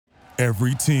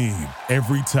Every team,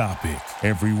 every topic,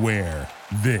 everywhere.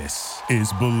 This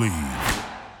is Believe.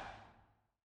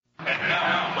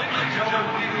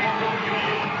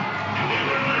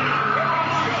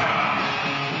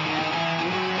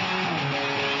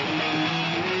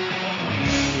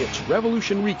 It's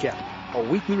Revolution Recap, a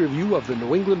weekly review of the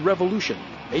New England Revolution,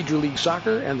 Major League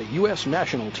Soccer, and the U.S.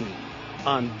 national team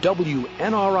on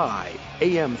WNRI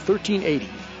AM 1380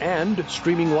 and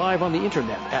streaming live on the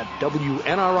internet at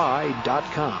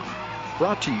WNRI.com.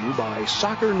 Brought to you by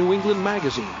Soccer New England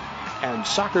Magazine and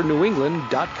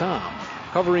SoccerNewEngland.com,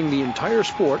 covering the entire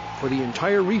sport for the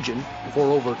entire region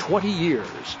for over 20 years.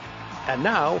 And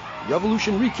now,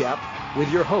 Revolution Recap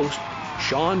with your host,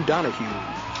 Sean Donahue.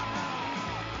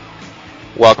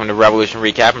 Welcome to Revolution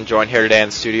Recap. I'm joined here today in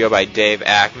the studio by Dave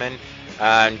Akman.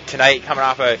 Tonight, coming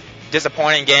off a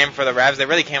disappointing game for the Revs. They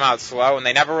really came out slow, and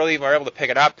they never really were able to pick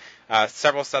it up.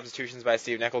 Several substitutions by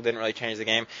Steve Nicol didn't really change the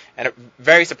game. And a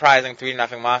very surprising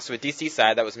 3-0 loss to a DC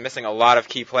side that was missing a lot of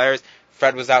key players.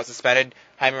 Fred was out suspended.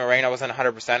 Jaime Moreno wasn't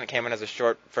 100%. It came in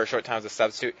for a short time as a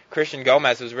substitute. Christian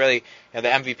Gomez, who's really the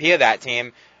MVP of that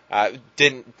team,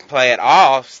 didn't play at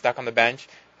all, stuck on the bench.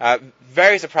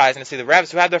 Very surprising to see the Revs,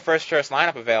 who had their first choice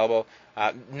lineup available,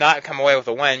 not come away with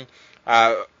a win.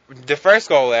 The first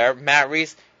goal there, Matt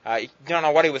Reis, you don't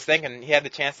know what he was thinking. He had the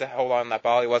chance to hold on to that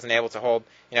ball. He wasn't able to hold.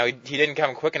 He didn't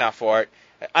come quick enough for it.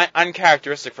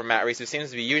 Uncharacteristic for Matt Reis, who seems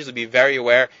to usually be very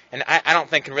aware, and I don't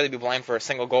think can really be blamed for a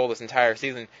single goal this entire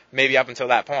season, maybe up until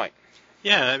that point.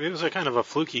 Yeah, it was a kind of a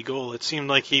fluky goal. It seemed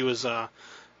like he was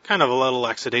kind of a little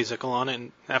lackadaisical on it,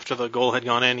 and after the goal had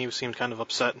gone in, he seemed kind of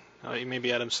upset.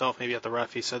 Maybe at himself, maybe at the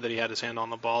ref. He said that he had his hand on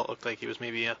the ball. It looked like he was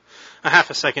maybe a half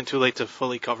a second too late to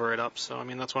fully cover it up. So,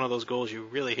 that's one of those goals you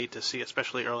really hate to see,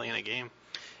 especially early in a game.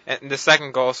 And the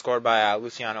second goal scored by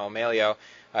Luciano Amelio.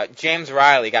 James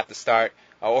Riley got the start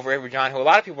over Avery John, who a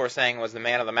lot of people were saying was the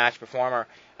man of the match performer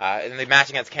in the match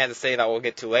against Kansas City that we'll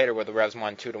get to later, where the Revs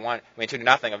won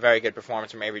 2-0. A very good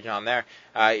performance from Avery John there.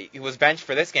 He was benched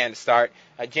for this game to start.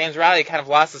 James Riley kind of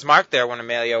lost his mark there when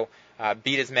Amelio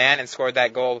beat his man and scored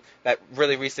that goal that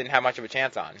really Reis didn't have much of a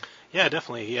chance on. Yeah,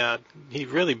 definitely. He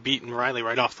really beat Riley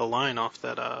right off the line, off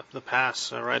that the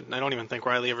pass. Right, I don't even think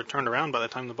Riley ever turned around by the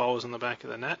time the ball was in the back of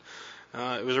the net.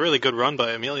 It was a really good run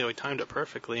by Amelio. He timed it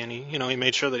perfectly, and he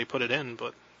made sure that he put it in.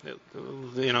 But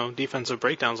defensive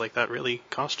breakdowns like that really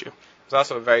cost you. It was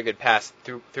also a very good pass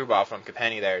through ball from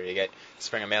Capeni there to get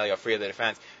Spring Amelio free of the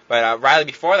defense. But Riley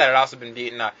before that had also been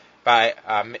beaten by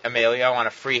Amelio on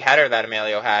a free header that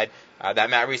Amelio had.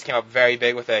 That Matt Reis came up very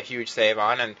big with a huge save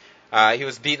on, and he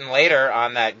was beaten later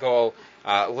on that goal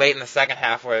late in the second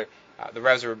half where the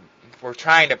Revs were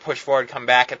trying to push forward, come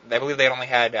back. I believe they only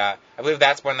had. I believe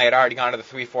that's when they had already gone to the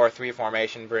 3-4-3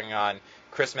 formation, bringing on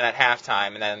Chrisman at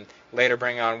halftime, and then later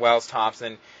bringing on Wells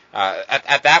Thompson.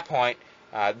 At that point,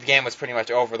 the game was pretty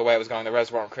much over the way it was going. The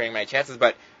Revs weren't creating many chances,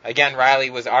 but again, Riley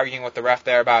was arguing with the ref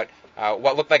there about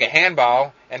what looked like a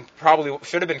handball, and probably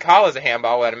should have been called as a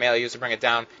handball when Amelio used to bring it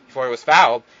down before he was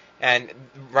fouled. And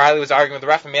Riley was arguing with the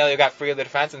ref. Amelio got free of the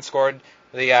defense and scored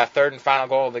the third and final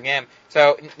goal of the game.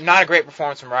 So not a great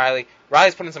performance from Riley.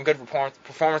 Riley's put in some good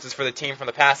performances for the team from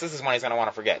the past. This is one he's going to want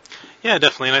to forget. Yeah,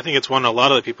 definitely, and I think it's one a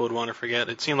lot of the people would want to forget.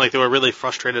 It seemed like they were really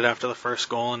frustrated after the first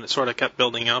goal, and it sort of kept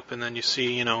building up, and then you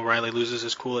see, Riley loses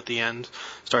his cool at the end,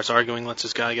 starts arguing, lets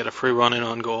his guy get a free run in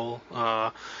on goal.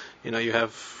 You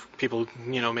have people,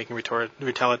 making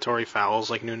retaliatory fouls,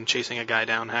 like Noonan chasing a guy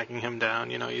down, hacking him down.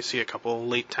 You see a couple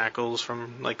late tackles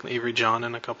from, like, Avery John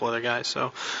and a couple other guys.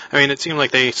 So, it seemed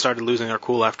like they started losing their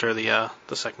cool after the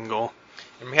second goal.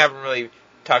 And we haven't really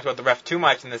talked about the ref too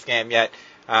much in this game yet.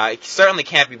 He certainly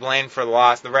can't be blamed for the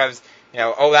loss. The Revs,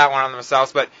 owe that one on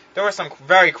themselves, but there were some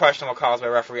very questionable calls by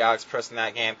referee Alex Priss in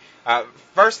that game.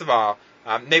 First of all,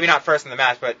 maybe not first in the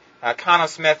match, but Cano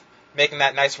Smith making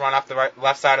that nice run up the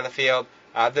left side of the field.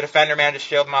 The defender managed to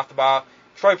shield him off the ball.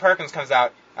 Troy Perkins comes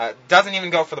out, doesn't even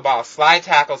go for the ball. Slide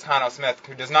tackles Cano Smith,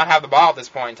 who does not have the ball at this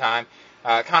point in time.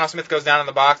 Cano Smith goes down in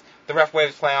the box. The ref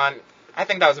waves play on. I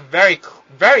think that was a very,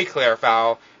 very clear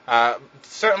foul.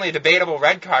 Certainly a debatable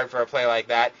red card for a play like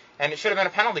that, and it should have been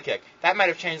a penalty kick. That might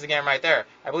have changed the game right there.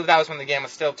 I believe that was when the game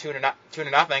was still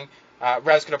 2-0.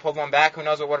 Revs could have pulled one back. Who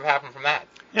knows what would have happened from that?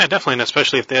 Yeah, definitely, and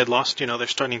especially if they had lost, their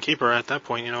starting keeper at that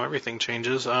point, everything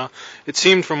changes. It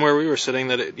seemed from where we were sitting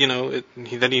that,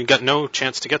 he got no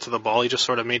chance to get to the ball. He just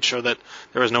sort of made sure that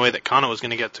there was no way that Cano was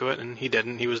going to get to it, and he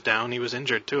didn't. He was down. He was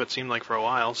injured, too, it seemed like, for a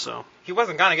while, so. He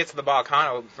wasn't going to get to the ball,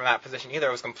 Cano, from that position either.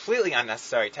 It was completely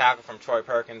unnecessary tackle from Troy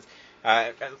Perkins.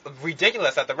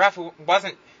 Ridiculous that the ref, who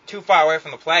wasn't too far away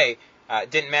from the play,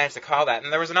 didn't manage to call that.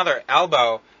 And there was another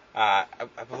elbow I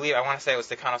believe, I want to say it was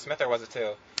Staccato Smith, or was it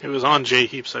too? It was on Jay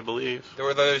Heaps, I believe. There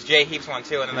was Jay Heaps one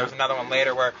too, and then there was another one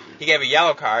later where he gave a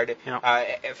yellow card.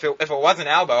 If it was an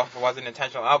elbow, if it was an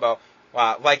intentional elbow,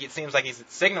 like it seems like he's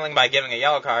signaling by giving a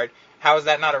yellow card, how is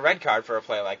that not a red card for a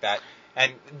play like that?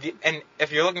 And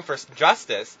if you're looking for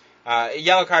justice, a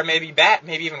yellow card may be bad,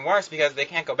 maybe even worse, because they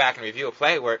can't go back and review a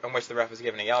play in which the ref was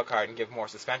given a yellow card and give more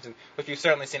suspension, which you've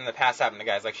certainly seen in the past happen to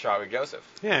guys like Shawry Joseph.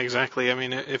 Yeah, exactly. I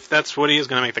mean, if that's what he is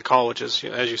going to make the call, which is,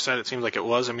 as you said, it seems like it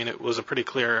was. I mean, it was a pretty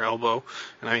clear elbow,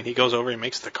 and I mean, he goes over and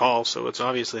makes the call, so it's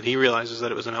obvious that he realizes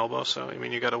that it was an elbow. So I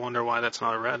mean, you got to wonder why that's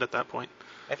not a red at that point.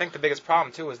 I think the biggest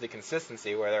problem, too, was the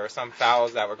consistency, where there were some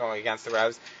fouls that were going against the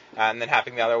Revs and then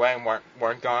happening the other way and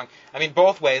weren't going. I mean,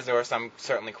 both ways there were some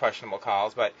certainly questionable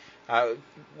calls, but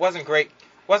wasn't a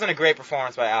great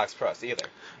performance by Alex Prost either.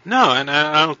 No, and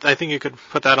I think you could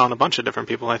put that on a bunch of different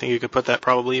people. I think you could put that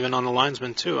probably even on the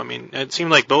linesmen too. I mean, it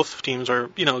seemed like both teams are,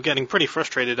 getting pretty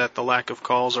frustrated at the lack of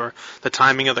calls or the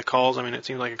timing of the calls. I mean, it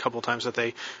seemed like a couple times that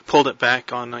they pulled it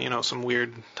back on, some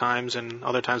weird times, and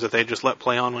other times that they just let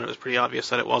play on when it was pretty obvious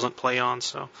that it wasn't play on.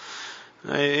 So,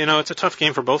 it's a tough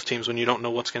game for both teams when you don't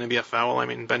know what's going to be a foul. I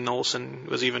mean, Ben Nolson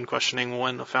was even questioning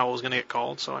when a foul was going to get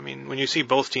called. So, I mean, when you see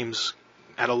both teams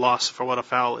at a loss for what a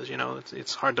foul is,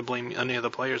 it's hard to blame any of the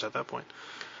players at that point.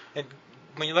 And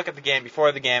when you look at the game,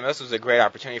 before the game, this was a great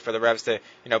opportunity for the Revs to,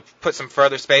 put some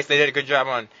further space. They did a good job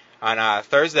on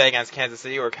Thursday against Kansas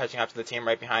City. We were catching up to the team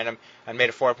right behind them and made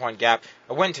a 4-point gap.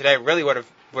 A win today really would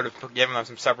have given them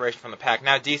some separation from the pack.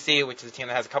 Now DC, which is a team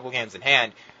that has a couple games in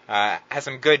hand, has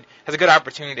a good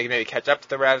opportunity to maybe catch up to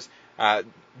the Revs.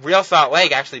 Real Salt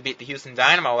Lake actually beat the Houston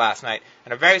Dynamo last night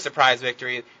in a very surprise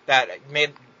victory that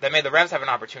made the Revs have an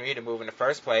opportunity to move into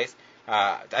first place.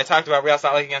 I talked about Real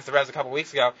Salt Lake against the Revs a couple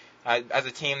weeks ago as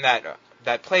a team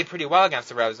that played pretty well against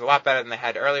the Revs, a lot better than they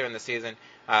had earlier in the season,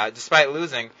 despite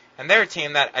losing. And they're a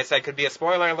team that I said could be a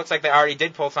spoiler. It looks like they already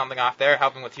did pull something off there,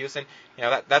 helping with Houston.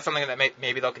 That's something that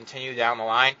maybe they'll continue down the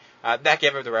line. That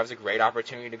gave the Revs a great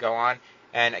opportunity to go on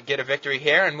and get a victory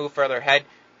here and move further ahead.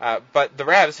 But the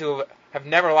Revs, who have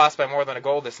never lost by more than a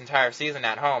goal this entire season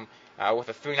at home, with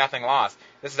a 3-0 loss.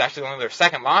 This is actually only their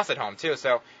second loss at home, too.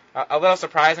 So a little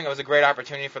surprising. It was a great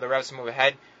opportunity for the Revs to move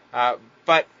ahead.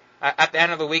 But at the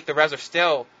end of the week, the Revs are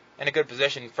still in a good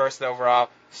position, first overall,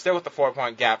 still with the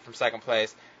 4-point gap from second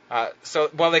place. So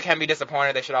while they can be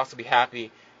disappointed, they should also be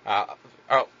happy.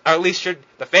 Or at least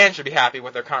the fans should be happy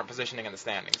with their current positioning in the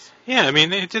standings. Yeah, I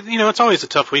mean, it's always a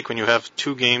tough week when you have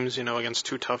two games, against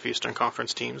two tough Eastern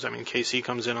Conference teams. I mean, KC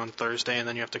comes in on Thursday, and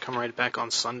then you have to come right back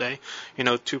on Sunday.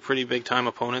 Two pretty big-time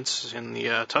opponents in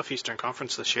the tough Eastern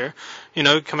Conference this year.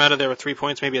 Come out of there with 3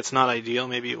 points. Maybe it's not ideal.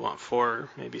 Maybe you want 4,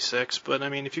 maybe 6. But, I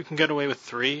mean, if you can get away with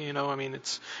 3,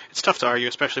 it's tough to argue,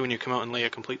 especially when you come out and lay a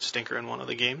complete stinker in one of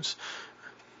the games.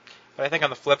 But I think on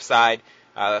the flip side,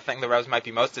 the thing the Revs might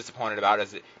be most disappointed about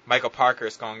is that Michael Parker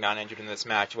is going down injured in this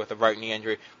match with a right knee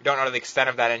injury. We don't know the extent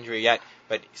of that injury yet,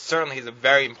 but certainly he's a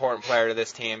very important player to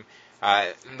this team.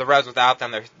 The Revs, without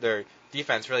them, their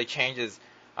defense really changes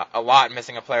a lot,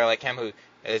 missing a player like him who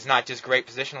is not just great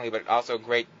positionally, but also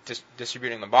great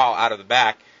distributing the ball out of the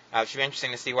back. It should be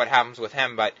interesting to see what happens with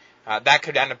him, but that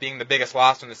could end up being the biggest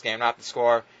loss in this game, not the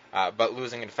score, but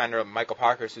losing a defender, Michael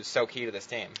Parker, who's so key to this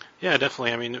team. Yeah,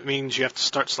 definitely. I mean, it means you have to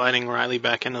start sliding Riley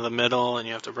back into the middle, and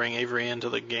you have to bring Avery into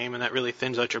the game, and that really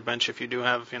thins out your bench if you do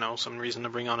have, some reason to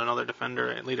bring on another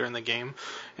defender later in the game.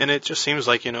 And it just seems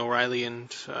like, Riley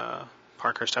and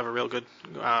Parkhurst have a real good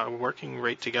working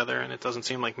rate together, and it doesn't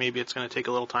seem like maybe it's going to take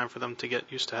a little time for them to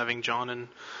get used to having John and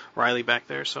Riley back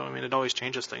there. So, I mean, it always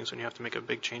changes things when you have to make a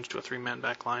big change to a 3-man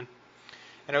back line.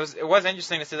 And it was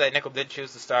interesting to see that Nickel did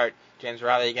choose to start James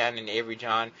Riley again and Avery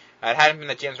John. It hadn't been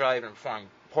that James Riley had been performing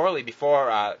poorly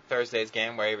before Thursday's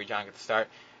game where Avery John got to start.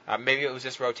 Maybe it was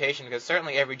just rotation, because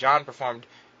certainly Avery John performed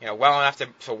well enough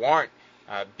to warrant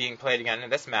being played again in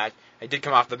this match. He did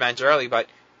come off the bench early, but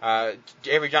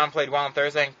Avery John played well on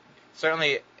Thursday.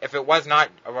 Certainly, if it was not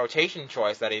a rotation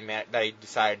choice that he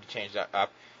decided to change that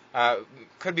up,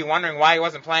 could be wondering why he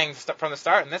wasn't playing from the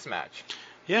start in this match.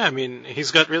 Yeah, I mean,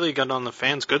 he's really got on the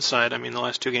fans' good side. I mean, the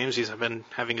last 2 games he's been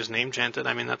having his name chanted.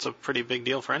 I mean, that's a pretty big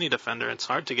deal for any defender. It's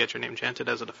hard to get your name chanted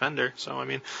as a defender. So, I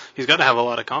mean, he's got to have a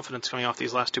lot of confidence coming off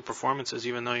these last 2 performances,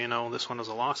 even though, this one was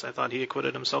a loss. I thought he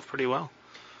acquitted himself pretty well.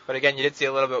 But again, you did see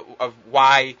a little bit of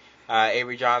why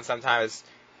Avery John sometimes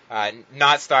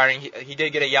not starting. He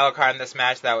did get a yellow card in this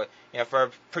match that, for a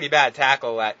pretty bad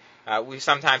tackle that we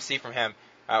sometimes see from him.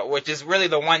 Which is really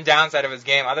the one downside of his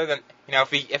game. Other than,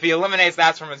 if he eliminates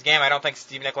that from his game, I don't think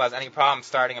Steve Nicol has any problem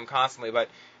starting him constantly. But,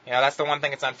 that's the one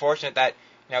thing that's unfortunate that,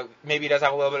 maybe he does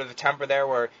have a little bit of a temper there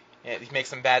where he makes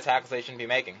some bad tackles they shouldn't be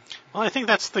making. Well, I think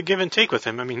that's the give and take with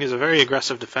him. I mean, he's a very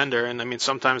aggressive defender, and I mean,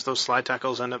 sometimes those slide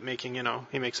tackles end up making,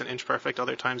 he makes an inch perfect.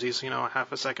 Other times he's, a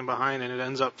half a second behind, and it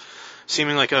ends up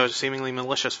seeming like a seemingly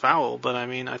malicious foul. But I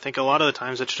mean, I think a lot of the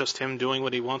times it's just him doing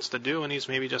what he wants to do, and he's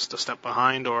maybe just a step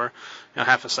behind or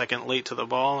half a second late to the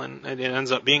ball, and it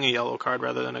ends up being a yellow card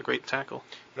rather than a great tackle.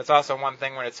 But it's also one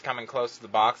thing when it's coming close to the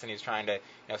box and he's trying to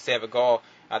save a goal.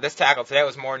 This tackle today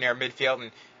was more near midfield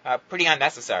and pretty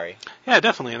unnecessary. Yeah,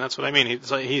 definitely, and that's what I mean.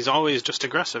 He's always just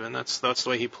aggressive, and that's the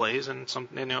way he plays. And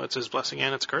it's his blessing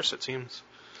and its curse, it seems.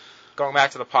 Going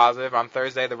back to the positive, on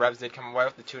Thursday the Revs did come away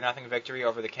with the 2-0 victory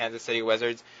over the Kansas City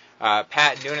Wizards.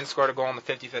 Pat Noonan scored a goal in the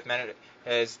 55th minute,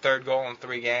 his third goal in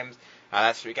 3 games.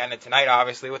 That streak ended tonight,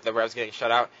 obviously, with the Revs getting shut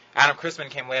out. Adam Crispin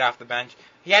came late off the bench.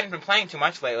 He hadn't been playing too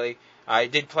much lately. He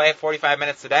did play 45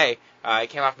 minutes today. He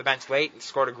came off the bench late and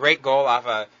scored a great goal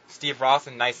off Steve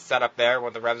Ralston. Nice setup there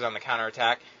with the Revs on the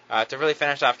counterattack. To really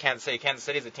finish off Kansas City. Kansas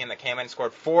City is a team that came in and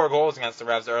scored 4 goals against the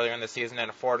Revs earlier in the season in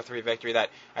a 4-3 victory that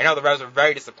I know the Revs were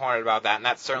very disappointed about that, and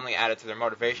that certainly added to their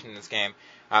motivation in this game.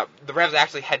 The Revs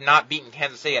actually had not beaten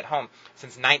Kansas City at home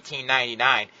since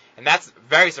 1999, and that's a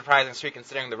very surprising streak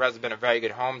considering the Revs have been a very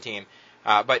good home team.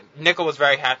 But Nickel was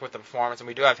very happy with the performance, and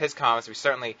we do have his comments. We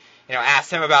certainly,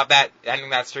 asked him about that,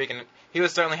 ending that streak, and he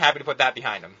was certainly happy to put that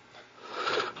behind him.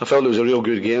 I felt it was a real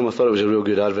good game. I thought it was a real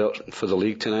good advert for the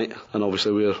league tonight, and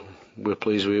obviously we're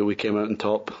pleased we came out on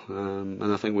top, and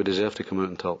I think we deserve to come out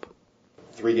on top.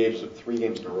 3 games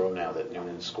in a row now that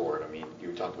Noonan scored. I mean,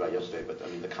 you talked about yesterday, but I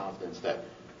mean the confidence that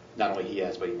not only he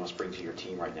has, but he must bring to your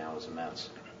team right now is immense.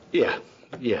 Yeah.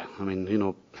 I mean,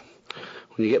 when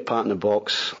you get Pat in the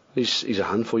box, he's a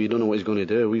handful. You don't know what he's going to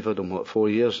do. We've had him 4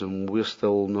 years, and we're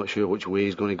still not sure which way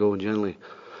he's going to go. Generally,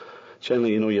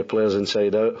 your players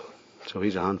inside out. So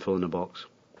he's a handful in the box.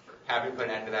 Happy to put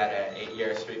an end to that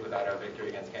 8-year streak without a victory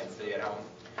against Kansas City at home.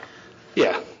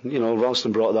 Yeah,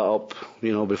 Ralston brought that up,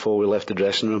 before we left the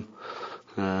dressing room,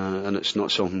 and it's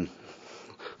not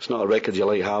a record you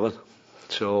like having.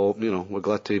 So, we're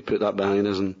glad to put that behind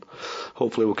us, and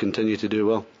hopefully we'll continue to do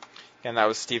well. And that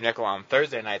was Steve Nickel on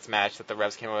Thursday night's match that the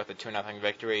Revs came away with a 2-0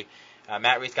 victory.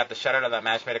 Matt Reese got the shutout of that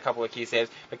match, made a couple of key saves,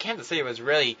 but Kansas City was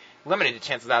really limited to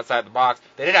chances outside the box.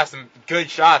 They did have some good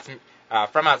shots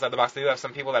from outside the box. They do have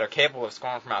some people that are capable of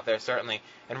scoring from out there, certainly.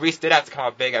 And Reese did have to come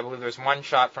up big. I believe there was one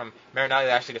shot from Marinelli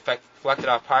that actually deflected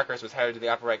off Parker's, was headed to the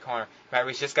upper right corner. Matt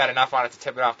Reese just got enough on it to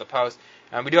tip it off the post.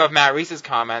 And we do have Matt Reese's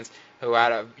comments, who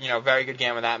had a very good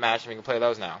game in that match, and we can play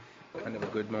those now. Kind of a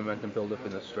good momentum build up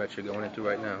in the stretch you're going into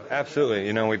right now.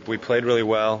 Absolutely. We played really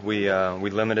well. We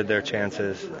limited their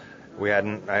chances.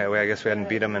 I guess we hadn't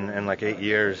beat them in like 8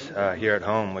 years here at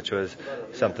home, which was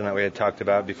something that we had talked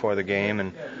about before the game.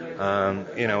 And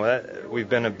we've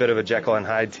been a bit of a Jekyll and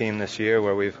Hyde team this year,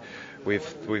 where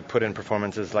we've put in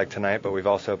performances like tonight, but we've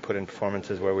also put in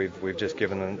performances where we've just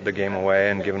given the game away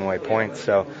and given away points.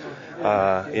 So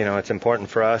it's important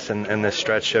for us in this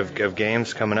stretch of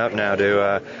games coming up now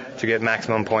to get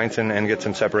maximum points and get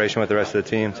some separation with the rest of the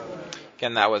teams.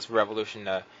 Again, that was Revolution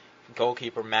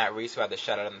goalkeeper Matt Reese, who had the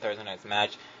shutout in Thursday night's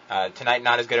match. Tonight,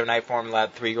 not as good of a night for him.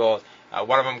 Led 3 goals.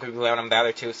 One of them could be on him. The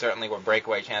other 2 certainly were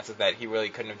breakaway chances that he really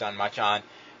couldn't have done much on.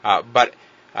 But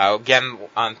again,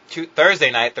 on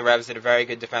Thursday night, the Revs did a very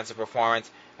good defensive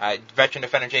performance. Veteran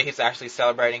defender Jay Heath's actually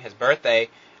celebrating his birthday.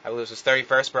 I believe it was his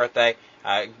 31st birthday.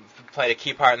 Played a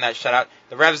key part in that shutout.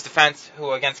 The Revs defense,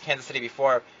 who against Kansas City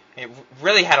before,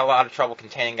 really had a lot of trouble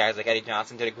containing guys like Eddie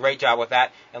Johnson. Did a great job with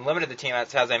that and limited the team,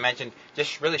 as I mentioned,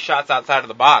 just really shots outside of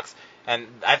the box. And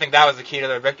I think that was the key to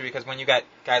their victory, because when you got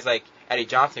guys like Eddie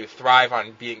Johnson who thrive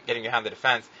on getting behind the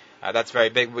defense, that's very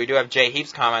big. But we do have Jay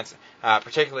Heath's comments,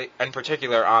 in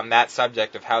particular on that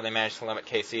subject of how they managed to limit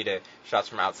KC to shots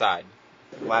from outside.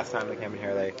 Last time they came in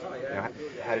here, they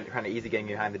had it kind of easy getting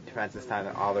behind the defense. This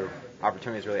time, all their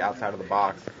opportunities really outside of the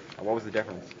box. What was the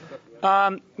difference?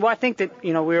 Well, I think that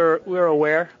we were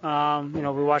aware.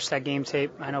 We watched that game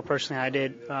tape. I know personally I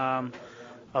did,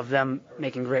 of them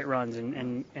making great runs,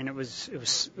 and it was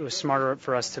smarter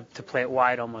for us to play it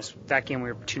wide almost. That game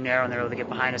we were too narrow, and they were able to get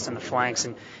behind us on the flanks.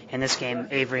 And in this game,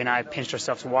 Avery and I pinched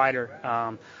ourselves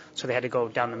wider, so they had to go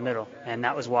down the middle, and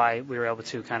that was why we were able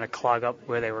to kind of clog up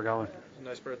where they were going.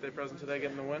 Nice birthday present today,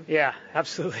 getting the win. Yeah,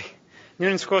 absolutely.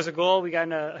 Noonan scores a goal. We got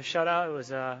in a shutout. It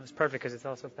was perfect because it's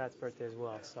also Pat's birthday as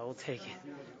well. So we'll take it.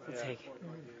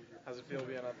 How's it feel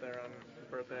being up there on his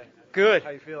birthday? Good. How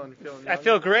you feeling? Feeling young? I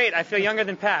feel great. I feel younger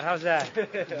than Pat. How's that?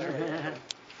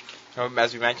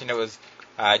 As we mentioned, it was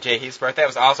Jay Heath's birthday. It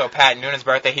was also Pat Noonan's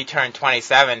birthday. He turned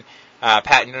 27.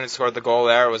 Pat Noonan scored the goal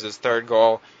there. It was his 3rd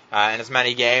goal in as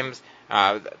many games.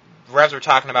 The Revs were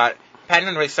talking about Pat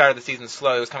Noonan really started the season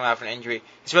slow. He was coming off an injury.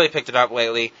 He's really picked it up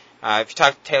lately. If you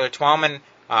talk to Taylor Twellman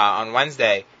on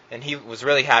Wednesday, then he was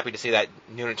really happy to see that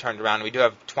Noonan turned around. We do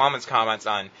have Twellman's comments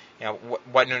on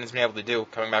what Noonan's been able to do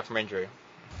coming back from injury.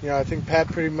 I think Pat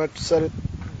pretty much said it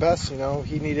best.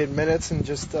 He needed minutes and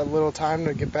just a little time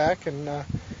to get back, and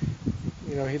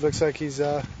he looks like he's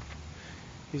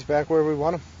back where we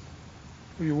want him.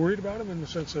 Were you worried about him in the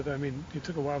sense that, it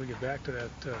took a while to get back to that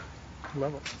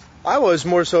level? I was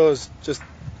more so as just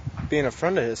being a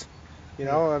friend of his.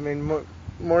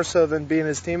 More so than being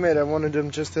his teammate. I wanted him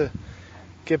just to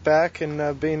get back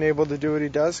and being able to do what he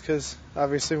does, because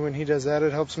obviously when he does that,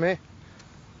 it helps me.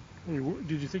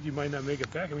 Did you think you might not make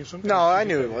it back? No, I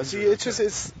knew it was.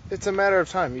 It's a matter of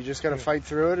time. You just got to fight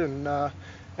through it, and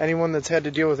anyone that's had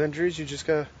to deal with injuries, you just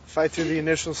got to fight through the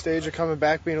initial stage of coming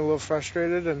back, being a little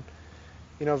frustrated, and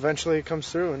eventually it comes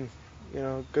through,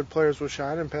 and good players will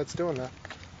shine, and Pat's doing that.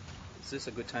 Is this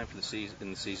a good time for the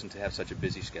season to have such a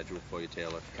busy schedule for you,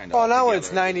 Taylor? Now when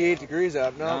it's 98 degrees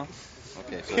out, no.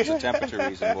 Okay, so it's a temperature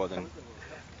reason more than.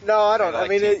 No, I don't.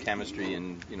 Team chemistry,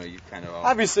 and you kind of.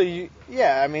 Obviously,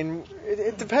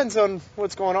 it depends on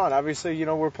what's going on. Obviously,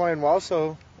 we're playing well,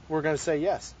 so we're going to say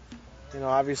yes.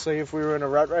 Obviously, if we were in a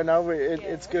rut right now,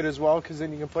 it's good as well, because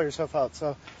then you can play yourself out.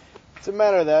 So it's a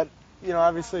matter of that.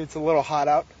 Obviously, it's a little hot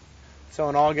out, so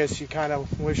in August you kind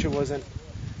of wish it wasn't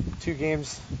 2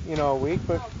 games, a week,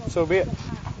 but so be it.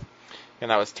 And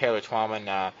that was Taylor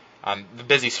Twellman on the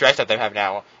busy stretch that they have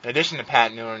now. In addition to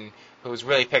Pat Noonan, who's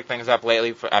really picked things up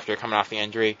lately after coming off the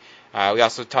injury. We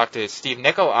also talked to Steve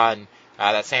Nicol on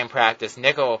that same practice.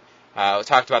 Nicol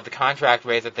talked about the contract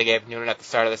raise that they gave Noonan at the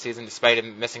start of the season, despite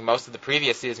him missing most of the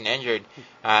previous season injured.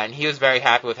 And he was very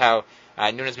happy with how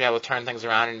Noonan's been able to turn things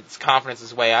around, and his confidence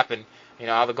is way up, and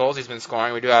all the goals he's been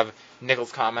scoring. We do have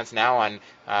Nicol's comments now on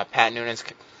Pat Noonan's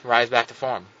rise back to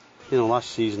form. Last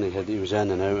season he was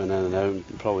in and out and in and out,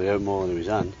 and probably out more than he was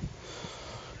in.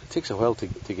 It takes a while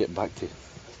to get back to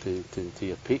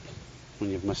your peak when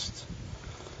you've missed.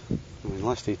 The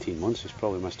last 18 months he's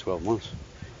probably missed 12 months,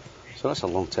 so that's a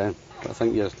long time. But I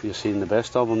think you're seeing the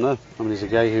best of him now. He's a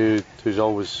guy who's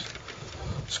always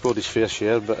scored his fair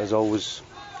share, but has always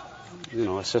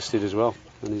assisted as well,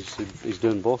 and he's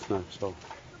doing both now. So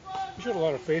you showed a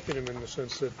lot of faith in him in the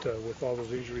sense that with all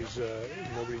those injuries,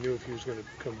 nobody knew if he was going to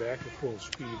come back at full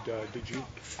speed. Did you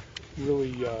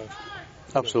really?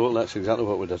 Absolutely, that's exactly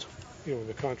what we did.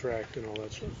 The contract and all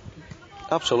that stuff.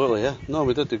 Absolutely, yeah. No,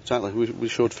 we did exactly. We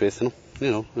showed faith in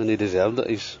him, and he deserved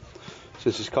it.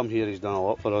 Since he's come here, he's done a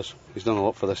lot for us. He's done a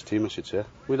lot for this team, I should say.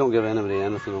 We don't give anybody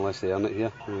anything unless they earn it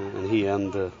here, and he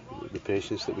earned the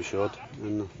patience that we showed,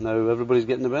 and now everybody's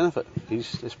getting the benefit.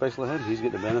 Especially him, he's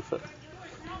getting the benefit.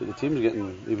 But the team's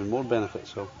getting even more benefit.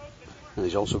 So, and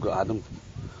he's also got Adam.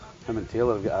 Him and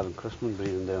Taylor have got Adam Christman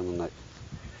breathing down the neck.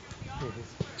 Mm-hmm.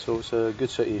 So it's a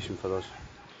good situation for us.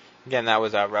 Again, that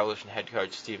was Revolution head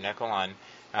coach Steve Nicol on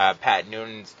Pat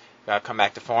Noonan's come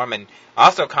back to form, and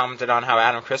also commented on how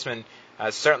Adam Christman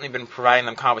has certainly been providing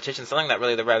them competition, something that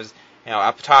really the Revs,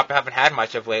 up top haven't had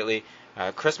much of lately.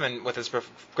 Christman, with his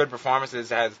good performances,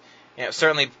 has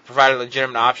certainly provided a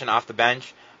legitimate option off the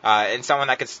bench, and someone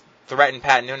that could threaten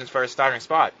Pat Noonan's first starting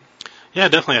spot. Yeah,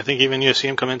 definitely. I think even you see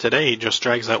him come in today, he just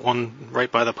drags that one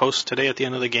right by the post today at the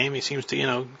end of the game. He seems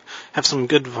to, have some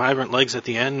good, vibrant legs at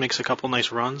the end, makes a couple nice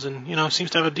runs, and,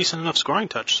 seems to have a decent enough scoring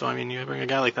touch. So, you bring a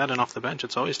guy like that in off the bench,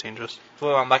 it's always dangerous. A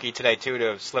little unlucky today, too, to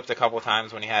have slipped a couple of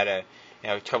times when he had a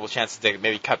couple of chances to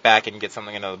maybe cut back and get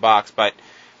something into the box. But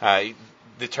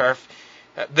the turf,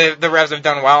 the Revs have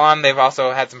done well on. They've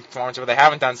also had some performances where they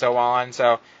haven't done so well on.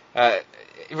 So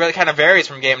it really kind of varies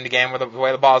from game to game with the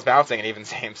way the ball is bouncing, it even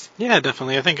seems. Yeah,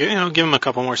 definitely. I think, give them a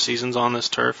couple more seasons on this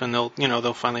turf, and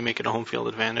they'll finally make it a home field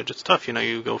advantage. It's tough,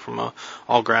 you go from a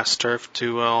all grass turf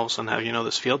to all of a sudden have,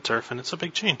 this field turf, and it's a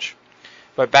big change.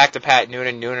 But back to Pat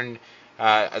Noonan. Noonan,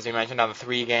 as we mentioned, on the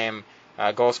 3-game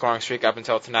goal scoring streak up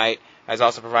until tonight, has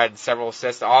also provided several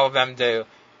assists, all of them to,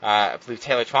 I believe,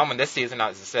 Taylor Twellman this season,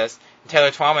 not his assists. And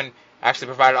Taylor Twellman actually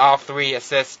provided all 3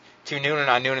 assists to Noonan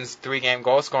on Noonan's 3-game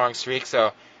goal scoring streak,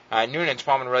 so Noonan and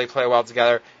Twellman really play well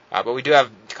together. But we do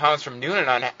have comments from Noonan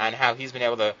on how he's been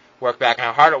able to work back and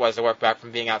how hard it was to work back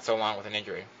from being out so long with an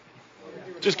injury.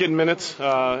 Just getting minutes,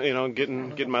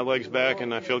 getting my legs back,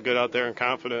 and I feel good out there and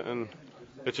confident, and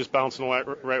it's just bouncing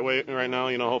the right way right now.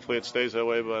 Hopefully it stays that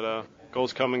way, but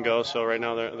goals come and go, so right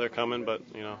now they're coming, but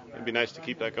it'd be nice to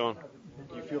keep that going.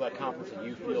 Do you feel that confidence that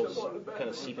you feel is kind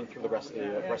of seeping through the rest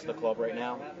of the club right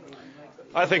now?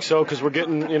 I think so, because we're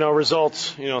getting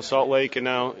results. Salt Lake, and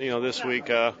now this week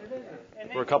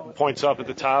we're a couple points up at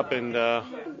the top, and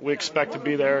we expect to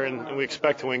be there, and we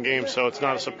expect to win games. So it's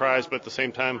not a surprise, but at the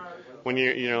same time, when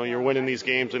you're winning these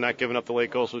games and not giving up the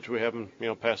late goals, which we have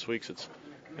in past weeks, it's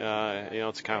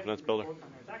it's a confidence builder.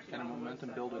 And a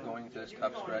momentum builder going into this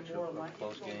tough stretch of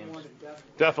close games.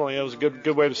 Definitely, it was a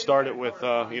good way to start it with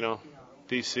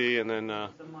DC and then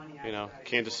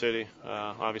Kansas City.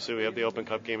 Obviously, we have the Open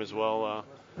Cup game as well.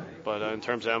 But in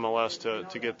terms of MLS,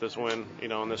 to get this win,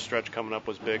 in this stretch coming up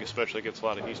was big, especially against a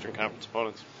lot of Eastern Conference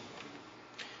opponents.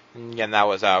 And again, that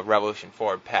was Revolution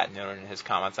forward Pat Noonan and his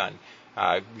comments on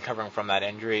recovering from that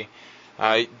injury.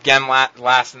 Again,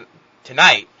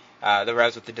 tonight, the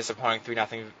Revs with the disappointing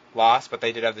 3-0 loss, but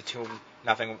they did have the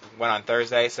 2-0 win on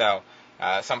Thursday. So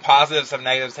some positives, some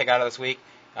negatives to take out of this week.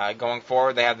 Going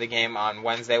forward, they have the game on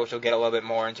Wednesday, which we'll get a little bit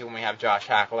more into when we have Josh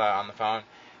Hakala on the phone,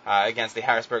 against the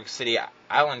Harrisburg City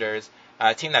Islanders,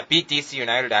 a team that beat DC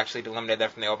United, actually eliminated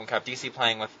them from the Open Cup. DC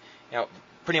playing with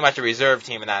pretty much a reserve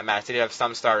team in that match. They did have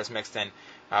some starters mixed in.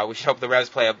 We should hope the Revs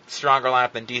play a stronger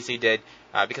lineup than DC did,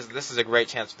 because this is a great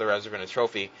chance for the Revs to win a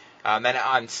trophy. Then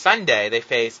on Sunday, they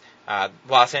face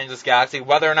Los Angeles Galaxy.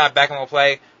 Whether or not Beckham will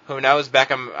play, who knows?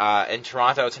 Beckham in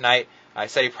Toronto tonight. I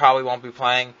said he probably won't be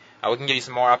playing. We can give you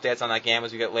some more updates on that game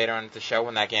as we get later on into the show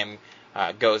when that game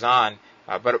goes on.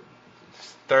 But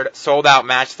sold-out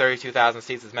match, 32,000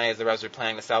 seats, as many as the Revs are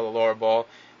planning to sell the Laura Bowl.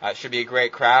 Should be a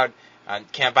great crowd.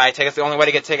 Can't buy tickets. The only way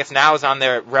to get tickets now is on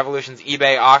their Revolution's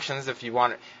eBay auctions. If you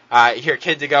want your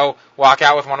kid to go walk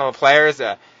out with one of the players,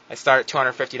 they start at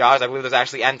 $250. I believe those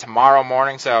actually end tomorrow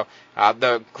morning. So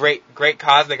the great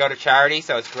cause, they go to charity.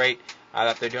 So it's great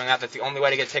that they're doing that. That's the only way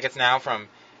to get tickets now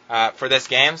for this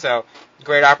game. So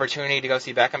great opportunity to go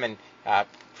see Beckham and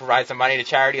provide some money to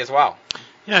charity as well.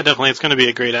 Yeah, definitely. It's going to be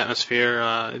a great atmosphere.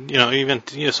 Even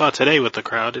you saw today with the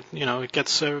crowd.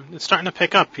 It's starting to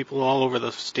pick up. People all over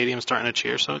the stadium starting to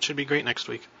cheer. So it should be great next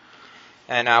week.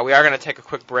 And we are going to take a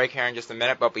quick break here in just a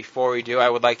minute. But before we do, I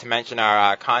would like to mention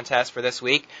our contest for this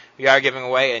week. We are giving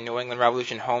away a New England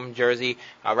Revolution home jersey,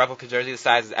 replica jersey. The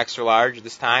size is extra large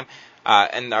this time.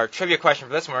 And our trivia question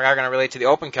for this one, we are going to relate to the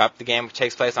Open Cup, the game which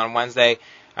takes place on Wednesday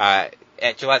at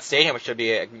Gillette Stadium, which should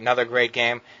be another great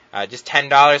game. Just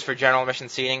 $10 for general admission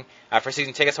seating. For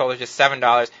season tickets holders, just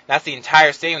 $7. That's the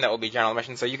entire stadium that will be general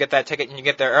admission. So you get that ticket and you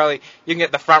get there early. You can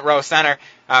get the front row center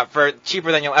for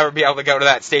cheaper than you'll ever be able to go to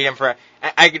that stadium for,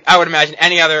 I would imagine,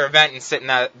 any other event and sit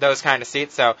in those kind of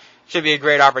seats. So should be a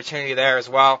great opportunity there as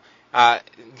well.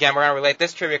 Again, we're going to relate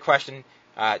this trivia question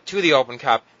to the Open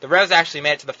Cup. The Revs actually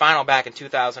made it to the final back in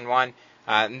 2001.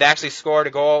 And they actually scored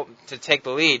a goal to take the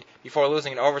lead before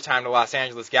losing in overtime to Los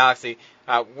Angeles Galaxy,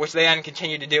 which they then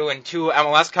continued to do in 2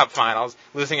 MLS Cup finals,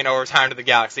 losing in overtime to the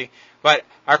Galaxy. But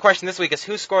our question this week is,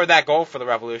 who scored that goal for the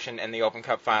Revolution in the Open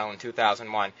Cup final in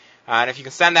 2001? And if you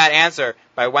can send that answer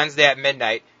by Wednesday at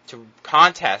midnight to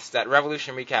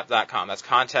contest@revolutionrecap.com. That's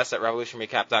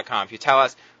contest@revolutionrecap.com. If you tell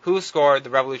us who scored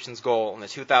the Revolution's goal in the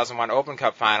 2001 Open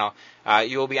Cup final,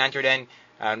 you will be entered in.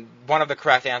 One of the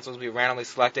correct answers will be randomly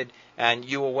selected, and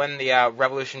you will win the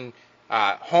Revolution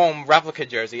home replica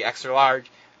jersey, extra large.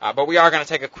 But we are going to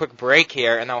take a quick break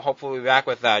here, and then hopefully we'll be back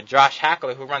with Josh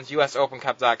Hakala, who runs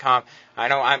USOpenCup.com. I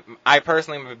know I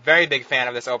personally am a very big fan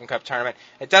of this Open Cup tournament.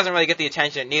 It doesn't really get the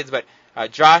attention it needs, but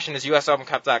Josh and his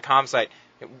USOpenCup.com site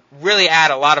really add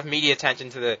a lot of media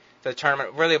attention to the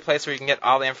tournament. Really a place where you can get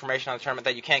all the information on the tournament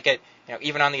that you can't get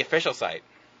even on the official site.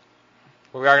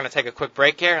 We are going to take a quick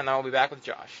break here, and then we'll be back with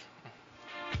Josh.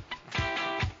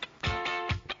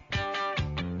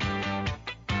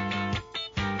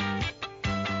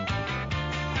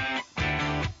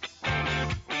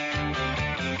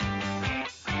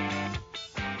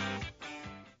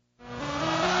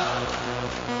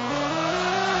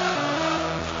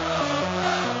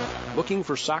 Looking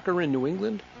for soccer in New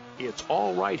England? It's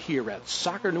all right here at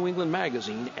Soccer New England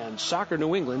Magazine and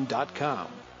soccernewengland.com.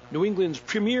 New England's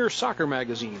premier soccer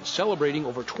magazine, celebrating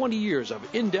over 20 years of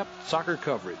in-depth soccer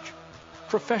coverage.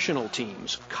 Professional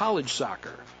teams, college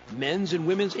soccer, men's and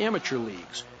women's amateur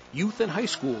leagues, youth and high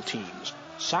school teams.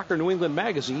 Soccer New England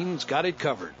Magazine's got it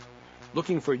covered.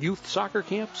 Looking for youth soccer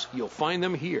camps? You'll find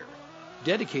them here.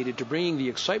 Dedicated to bringing the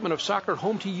excitement of soccer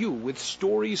home to you with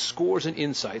stories, scores, and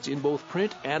insights in both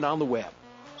print and on the web.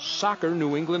 Soccer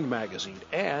New England Magazine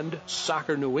and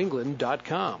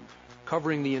soccernewengland.com.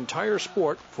 Covering the entire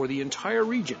sport for the entire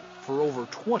region for over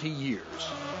 20 years.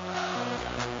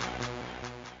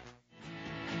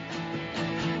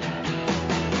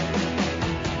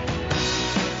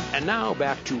 And now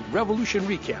back to Revolution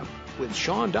Recap with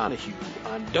Sean Donahue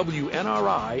on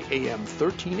WNRI AM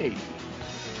 1380.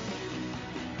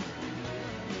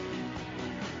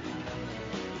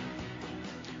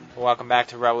 Welcome back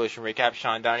to Revolution Recap.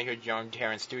 Sean Donahue joined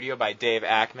here in studio by Dave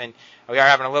Akman. We are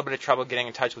having a little bit of trouble getting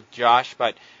in touch with Josh,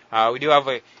 but we do have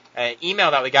an email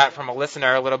that we got from a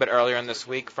listener a little bit earlier in this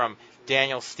week from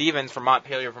Daniel Stevens from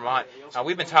Montpelier, Vermont.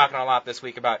 We've been talking a lot this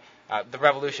week about the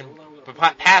Revolution,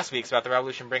 past weeks about the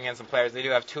Revolution bringing in some players. They do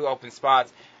have 2 open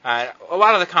spots. A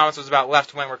lot of the comments was about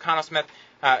left wing, where Connell Smith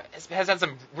has had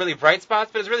some really bright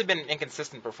spots, but has really been an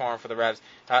inconsistent performer for the Revs.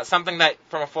 Something that,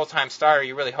 from a full-time starter,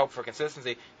 you really hope for consistency.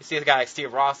 You see a guy like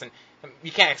Steve Ross, and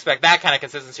you can't expect that kind of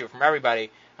consistency from everybody.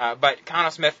 But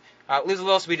Connell Smith leaves a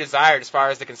little to be desired as far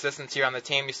as the consistency on the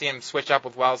team. You see him switch up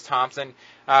with Wells Thompson.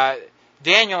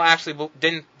 Daniel actually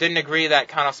didn't agree that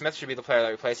Connell Smith should be the player that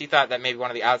replaced. He thought that maybe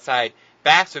one of the outside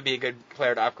backs would be a good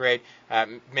player to upgrade.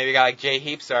 Maybe a guy like Jay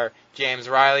Heaps or James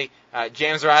Riley.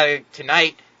 James Riley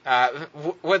tonight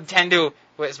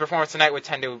his performance tonight would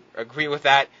tend to agree with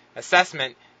that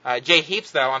assessment. Jay Heaps,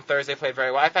 though, on Thursday played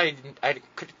very well. I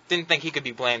didn't think he could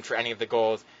be blamed for any of the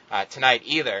goals tonight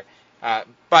either.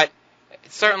 But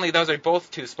certainly those are both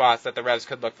 2 spots that the Revs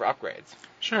could look for upgrades.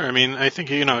 Sure. I mean, I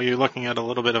think, you're looking at a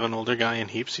little bit of an older guy in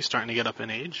Heaps. He's starting to get up in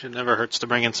age. It never hurts to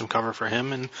bring in some cover for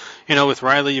him. And, with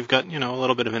Riley, you've got, a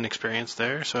little bit of inexperience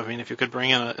there. So, I mean, if you could bring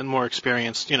in a more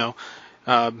experienced,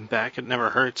 back, it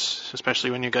never hurts, especially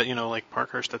when you got, like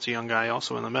Parkhurst, that's a young guy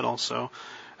also in the middle. So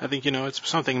I think, it's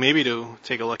something maybe to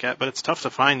take a look at, but it's tough to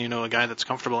find, a guy that's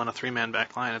comfortable in a 3-man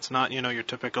back line. It's not, your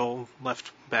typical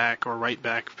left back or right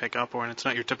back pickup, and it's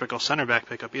not your typical center back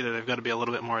pickup either. They've got to be a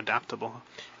little bit more adaptable.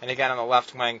 And again, on the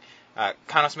left wing,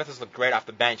 Connell Smith has looked great off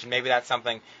the bench, and maybe that's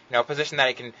something, a position that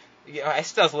he can, he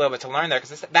still has a little bit to learn there,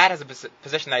 because that is a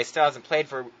position that he still hasn't played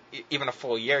for even a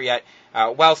full year yet.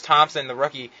 Wells Thompson, the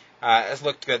rookie, has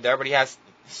looked good there, but he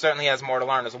certainly has more to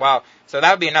learn as well. So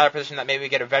that would be another position that maybe we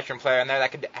get a veteran player in there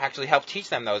that could actually help teach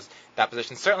them that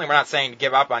position. Certainly we're not saying to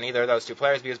give up on either of those 2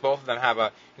 players, because both of them have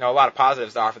a lot of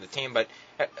positives to offer the team, but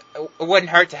it wouldn't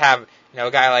hurt to have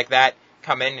a guy like that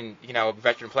come in and a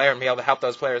veteran player and be able to help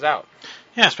those players out.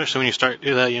 Yeah, especially when you start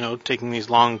taking these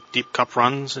long, deep cup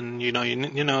runs, and it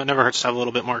never hurts to have a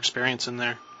little bit more experience in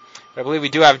there. But I believe we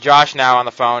do have Josh now on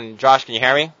the phone. Josh, can you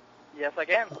hear me? Yes, I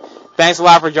can. Thanks a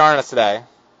lot for joining us today.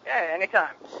 Yeah, anytime.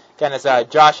 Again, it's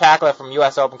Josh Hakala from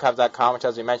USOpenCup.com, which,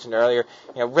 as we mentioned earlier,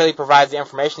 really provides the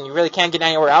information you really can't get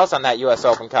anywhere else on that U.S.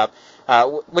 Open Cup,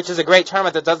 which is a great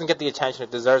tournament that doesn't get the attention it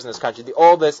deserves in this country. The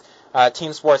oldest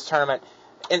team sports tournament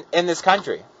in this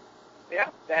country. Yeah,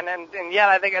 and yeah,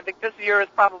 I think this year is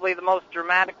probably the most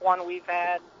dramatic one we've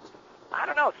had. I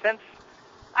don't know, since.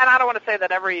 And I don't want to say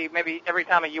that every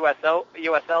time a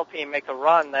USL team makes a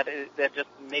run that just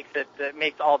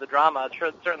makes all the drama.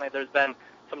 Sure, certainly there's been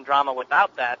some drama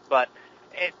without that, but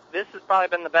this has probably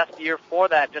been the best year for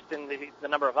that, just in the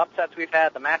number of upsets we've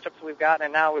had, the matchups we've got,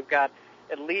 and now we've got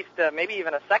at least maybe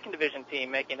even a second division team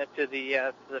making it to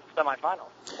the semifinals.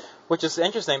 Which is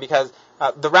interesting because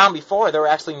the round before there were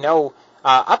actually no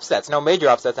upsets, no major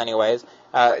upsets anyways.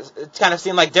 It kind of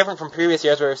seemed like different from previous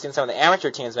years where we've seen some of the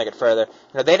amateur teams make it further.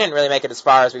 They didn't really make it as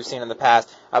far as we've seen in the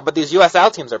past, but these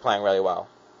USL teams are playing really well.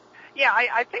 Yeah,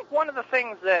 I think one of the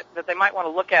things that they might want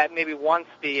to look at maybe once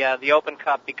the Open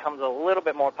Cup becomes a little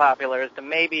bit more popular is to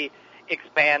maybe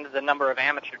expand the number of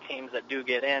amateur teams that do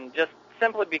get in, just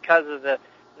simply because of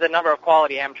the number of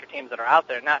quality amateur teams that are out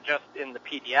there, not just in the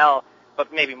PDL,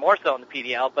 but maybe more so in the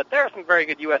PDL. But there are some very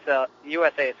good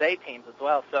USASA teams as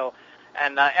well. So,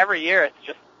 and every year it's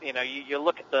just, you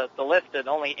look at the list and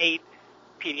only 8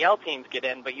 PDL teams get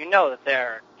in, but that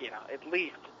there are, at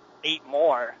least 8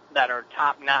 more that are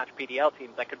top-notch PDL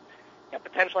teams that could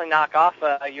potentially knock off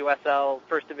a USL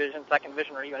First Division, Second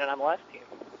Division, or even an MLS team.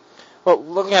 Well,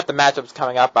 looking at the matchups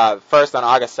coming up, first on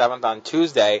August 7th on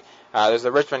Tuesday, there's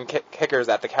the Richmond Kickers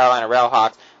at the Carolina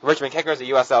Railhawks. Richmond Kickers, a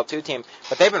USL 2 team,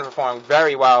 but they've been performing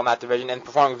very well in that division and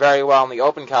performing very well in the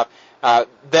Open Cup.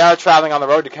 They are traveling on the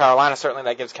road to Carolina. Certainly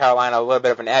that gives Carolina a little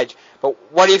bit of an edge. But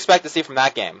what do you expect to see from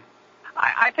that game?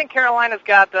 I think Carolina's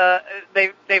got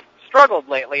they've struggled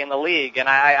lately in the league, and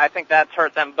I think that's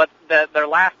hurt them. But their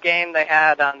last game they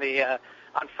had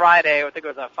on Friday, I think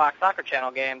it was a Fox Soccer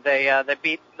Channel game, they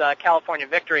beat California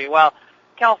Victory. Well,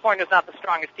 California's not the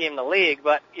strongest team in the league,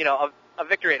 but a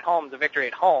victory at home is a victory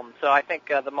at home. So I think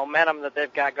the momentum that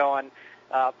they've got going,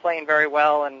 playing very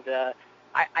well, and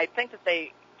I think that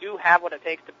they do have what it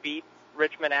takes to beat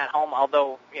Richmond at home.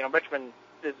 Although Richmond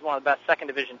is one of the best second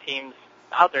division teams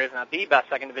out there, if not the best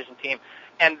second division team,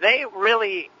 and they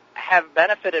really have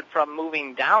benefited from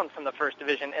moving down from the first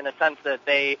division in the sense that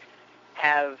they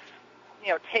have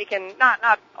taken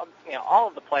not all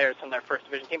of the players from their first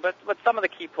division team, but some of the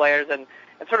key players and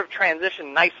sort of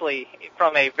transitioned nicely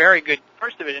from a very good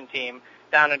first division team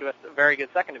down into a very good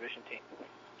second division team.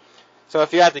 So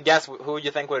if you had to guess, who would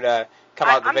you think would come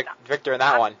out the victor in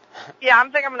that one? Yeah, I'm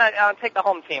thinking I'm going to take the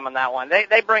home team on that one.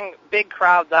 They bring big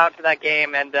crowds out to that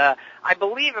game, and I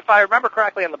believe, if I remember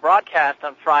correctly on the broadcast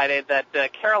on Friday,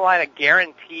 that Carolina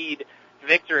guaranteed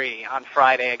victory on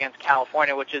Friday against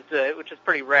California, which is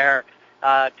pretty rare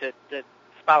to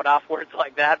spout off words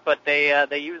like that. But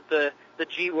they used the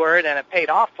G word, and it paid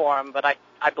off for them. But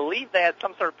I believe they had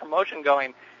some sort of promotion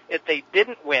going if they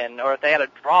didn't win or if they had a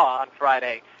draw on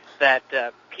Friday, that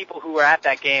people who were at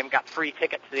that game got free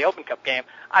tickets to the Open Cup game.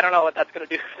 I don't know what that's going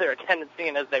to do for their attendance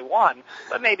seeing as they won,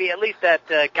 but maybe at least that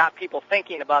got people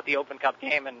thinking about the Open Cup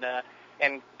game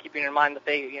and keeping in mind that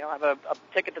they have a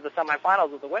ticket to the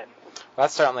semifinals with a win. Well,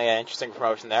 that's certainly an interesting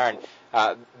promotion there,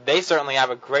 and they certainly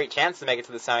have a great chance to make it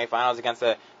to the semifinals against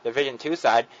the Division II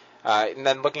side. And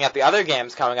then looking at the other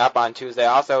games coming up on Tuesday,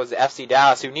 also is the FC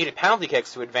Dallas, who needed penalty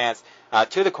kicks to advance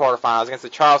to the quarterfinals against the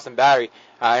Charleston Battery.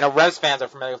 I know Revs fans are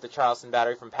familiar with the Charleston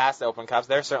Battery from past Open Cups.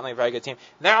 They're certainly a very good team.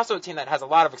 And they're also a team that has a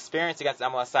lot of experience against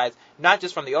MLS sides, not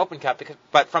just from the Open Cup,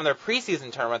 but from their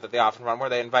preseason tournament that they often run, where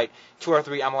they invite 2 or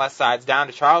 3 MLS sides down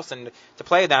to Charleston to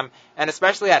play them. And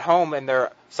especially at home in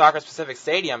their soccer-specific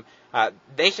stadium,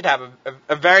 they should have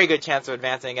a very good chance of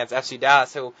advancing against FC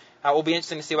Dallas, who will be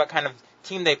interesting to see what kind of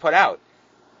team they put out.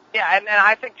 Yeah, and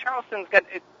I think Charleston's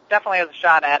definitely has a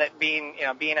shot at it, being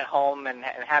at home and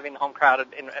having the home crowd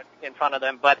in front of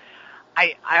them. But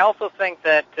I also think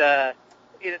that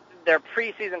their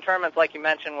preseason tournaments, like you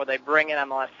mentioned, where they bring in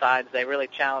MLS sides, they really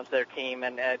challenge their team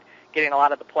and getting a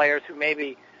lot of the players who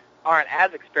maybe aren't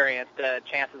as experienced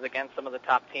chances against some of the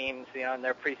top teams, in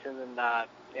their preseason,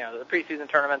 the preseason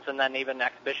tournaments and then even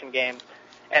exhibition games.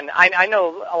 And I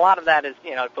know a lot of that is,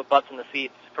 to put butts in the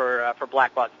seats for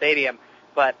Blackbaud Stadium.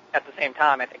 But at the same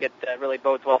time, I think it really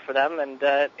bodes well for them. And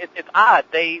it's odd.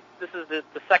 This is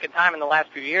the second time in the last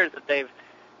few years that they've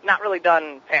not really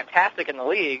done fantastic in the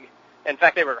league. In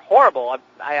fact, they were horrible.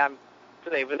 I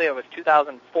believe it was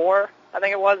 2004. I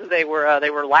think it was. They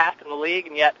were last in the league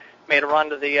and yet made a run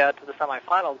to the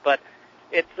semifinals. But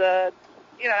it's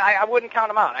I wouldn't count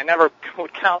them out. I never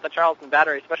would count the Charleston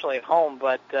Battery, especially at home.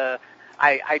 But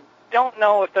I don't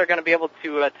know if they're going to be able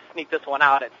to sneak this one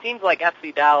out. It seems like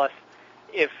FC Dallas,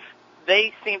 if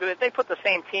they put the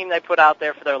same team they put out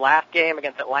there for their last game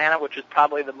against Atlanta, which is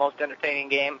probably the most entertaining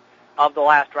game of the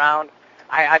last round,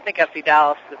 I think FC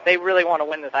Dallas, if they really want to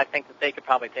win this, I think that they could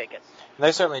probably take it.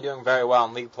 They're certainly doing very well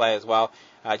in league play as well.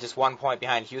 Just 1 point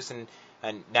behind Houston,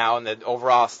 and now in the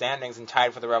overall standings, and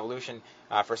tied for the Revolution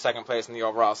for second place in the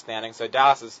overall standings. So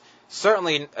Dallas is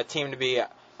certainly a team to be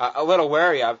a little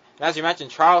wary of. And as you mentioned,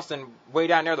 Charleston way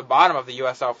down near the bottom of the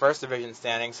USL First Division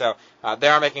standing, so they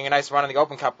are making a nice run in the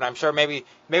Open Cup, and I'm sure maybe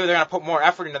they're going to put more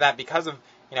effort into that because of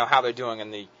how they're doing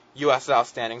in the USL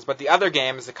standings. But the other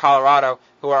game is the Colorado,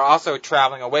 who are also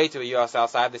traveling away to a USL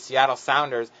side, the Seattle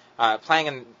Sounders, playing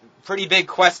in pretty big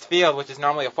Quest Field, which is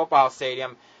normally a football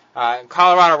stadium.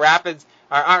 Colorado Rapids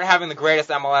aren't having the greatest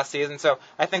MLS season, so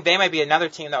I think they might be another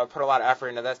team that would put a lot of effort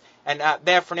into this. And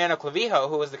they have Fernando Clavijo,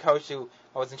 who was the coach who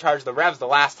was in charge of the Revs the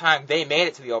last time they made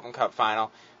it to the Open Cup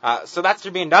final. So that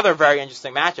should be another very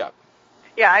interesting matchup.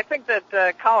 Yeah, I think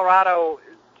that Colorado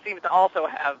seems to also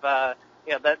have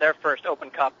their first Open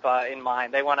Cup in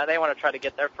mind. They want to try to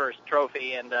get their first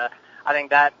trophy, and I think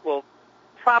that will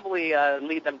probably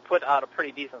lead them to put out a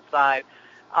pretty decent side.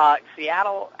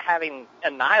 Seattle having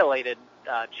annihilated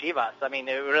Chivas, I mean,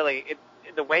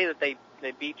 the way that they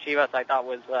beat Chivas, I thought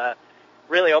was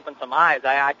really opened some eyes.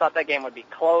 I thought that game would be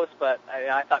close, but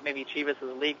I thought maybe Chivas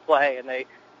was a league play, and they've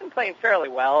been playing fairly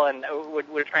well and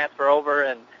would transfer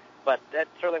over, but that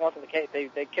certainly wasn't the case.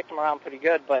 They kicked them around pretty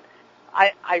good, but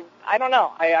I don't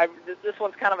know. This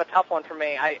one's kind of a tough one for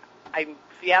me.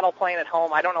 Seattle playing at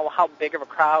home, I don't know how big of a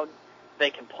crowd they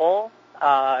can pull.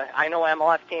 I know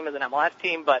MLS team is an MLS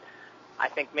team, but I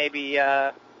think maybe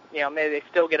maybe they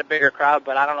still get a bigger crowd,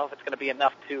 but I don't know if it's going to be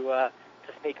enough to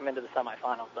sneak them into the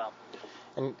semifinals, though.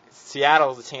 And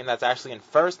Seattle is a team that's actually in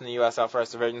first in the USL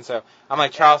First Division, so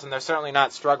unlike Charleston, they're certainly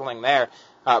not struggling there.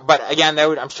 But again,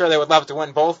 I'm sure they would love to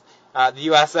win both the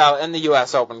USL and the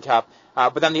US Open Cup.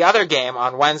 But then the other game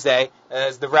on Wednesday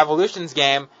is the Revolution's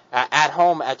game at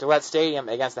home at Gillette Stadium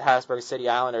against the Harrisburg City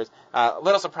Islanders. A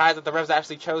little surprised that the Revs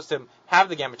actually chose to have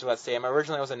the game at Gillette Stadium.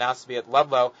 Originally it was announced to be at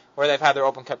Ludlow, where they've had their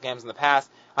Open Cup games in the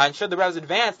past. And should the Revs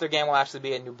advance, their game will actually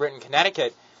be in New Britain,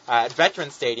 Connecticut, at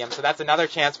Veterans Stadium. So that's another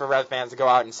chance for Rev fans to go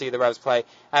out and see the Revs play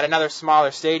at another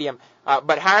smaller stadium.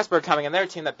 But Harrisburg coming in, their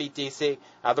team that beat D.C.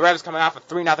 The Revs coming off a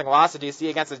 3-0 loss to D.C.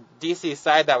 against a D.C.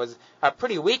 side that was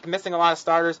pretty weak, missing a lot of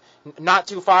starters, not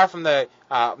too far from the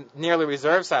nearly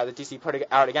reserve side that D.C. put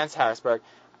out against Harrisburg.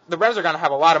 The Revs are going to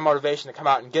have a lot of motivation to come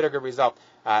out and get a good result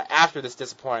after this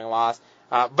disappointing loss.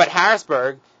 But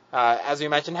Harrisburg, as we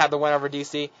mentioned, had the win over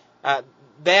DC.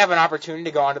 They have an opportunity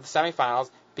to go on to the semifinals,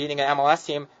 beating an MLS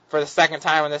team for the second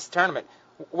time in this tournament.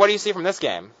 What do you see from this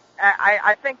game?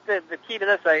 I think the key to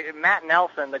this, Matt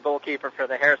Nelson, the goalkeeper for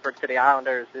the Harrisburg City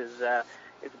Islanders, has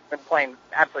been playing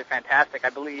absolutely fantastic.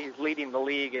 I believe he's leading the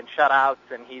league in shutouts,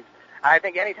 and I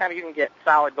think anytime you can get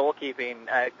solid goalkeeping,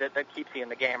 that keeps you in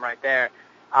the game right there.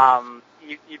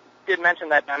 You did mention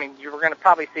that, I mean, you were going to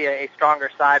probably see a stronger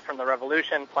side from the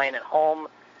Revolution playing at home.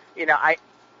 You know, I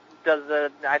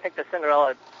think the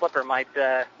Cinderella slipper might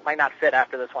not fit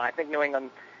after this one. I think New England,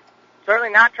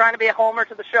 certainly not trying to be a homer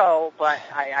to the show, but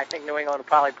I think New England would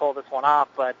probably pull this one off.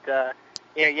 But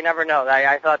you never know.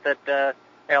 I thought that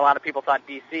a lot of people thought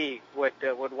DC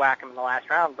would whack them in the last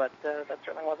round, but that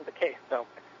certainly wasn't the case. So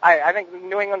I think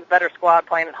New England's better squad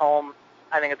playing at home.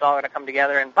 I think it's all going to come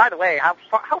together. And by the way,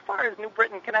 how far is New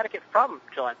Britain, Connecticut from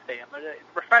Gillette Stadium?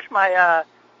 Refresh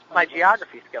my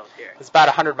geography skills here. It's about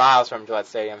 100 miles from Gillette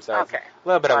Stadium, so okay. It's a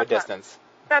little bit of a distance.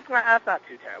 That's not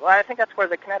too terrible. I think that's where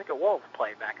the Connecticut Wolves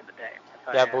played back in the day.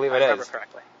 I believe it is. Remember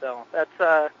correctly. So that's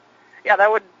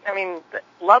that would. I mean,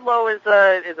 Ludlow is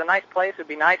a nice place. It'd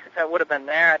be nice if that would have been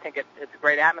there. I think it's a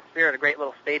great atmosphere, and a great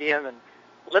little stadium, and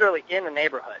literally in the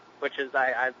neighborhood, which is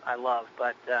I love.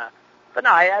 But no,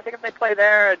 I think if they play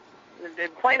there,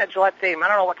 playing at Gillette Stadium, I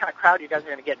don't know what kind of crowd you guys are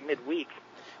going to get midweek.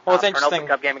 Well, it's for interesting. an Open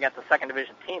Cup game against a second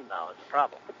division team, though, is the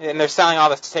problem. And they're selling all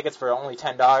the tickets for only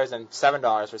 $10 and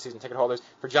 $7 for season ticket holders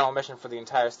for general admission for the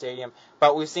entire stadium.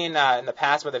 But we've seen in the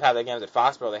past where they've had their games at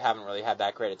Foxborough, they haven't really had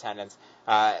that great attendance.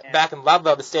 Back in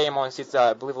Ludlow, the stadium only seats,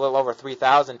 I believe, a little over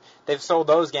 3,000. They've sold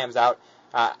those games out.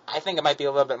 I think it might be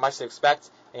a little bit much to expect,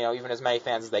 even as many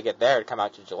fans as they get there to come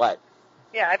out to Gillette.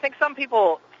 Yeah, I think some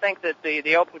people think that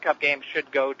the Open Cup games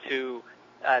should go to,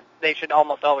 they should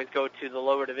almost always go to the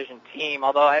lower division team,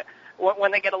 although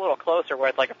when they get a little closer, where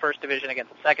it's like a first division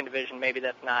against a second division, maybe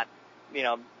that's not,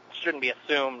 shouldn't be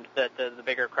assumed that the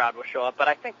bigger crowd will show up. But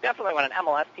I think definitely when an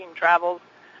MLS team travels,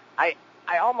 I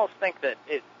almost think that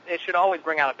it should always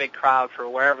bring out a big crowd for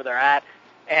wherever they're at.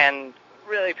 And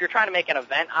really, if you're trying to make an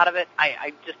event out of it,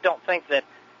 I just don't think that,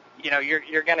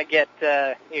 you're going to get,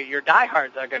 your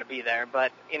diehards are going to be there.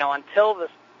 But, until the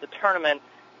tournament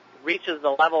reaches the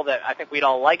level that I think we'd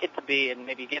all like it to be, and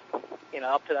maybe get,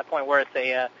 up to that point where it's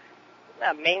a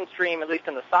mainstream, at least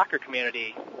in the soccer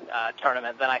community,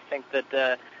 tournament, then I think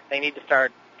that they need to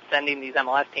start sending these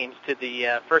MLS teams to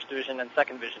the first division and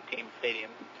second division team stadiums.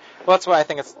 Well, that's why I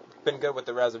think it's been good what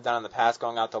the Revs have done in the past,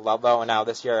 going out to Ludlow, and now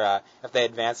this year, if they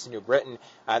advance to New Britain,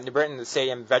 the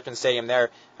stadium, Veterans Stadium there,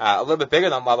 a little bit bigger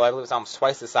than Ludlow. I believe it's almost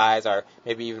twice the size, or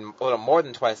maybe even a little more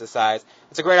than twice the size.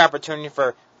 It's a great opportunity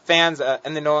for fans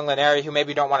in the New England area who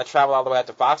maybe don't want to travel all the way out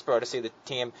to Foxborough to see the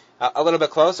team a little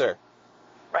bit closer.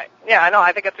 Right. Yeah, I know.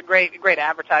 I think it's a great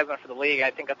advertisement for the league.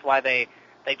 I think that's why they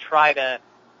try to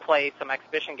play some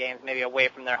exhibition games maybe away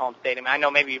from their home stadium. I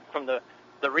know maybe from the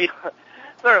real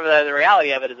sort of the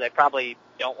reality of it is they probably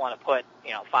don't want to put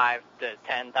 5,000 to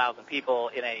 10,000 people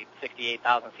in a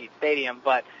 68,000 seat stadium,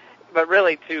 but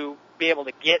really to be able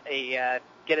to get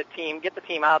the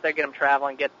team out there, get them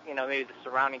traveling, get maybe the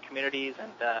surrounding communities,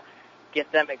 and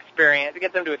get them to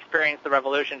experience the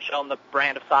Revolution, show them the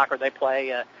brand of soccer they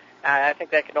play. I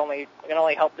think that can only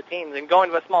help the teams, and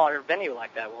going to a smaller venue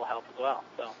like that will help as well.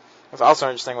 So it's also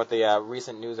interesting with the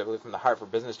recent news, I believe, from the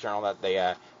Hartford Business Journal that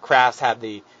the Crafts had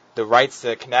the rights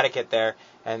to Connecticut there,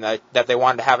 and that they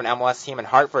wanted to have an MLS team in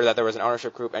Hartford, that there was an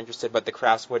ownership group interested, but the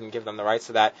Crafts wouldn't give them the rights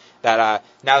to that. That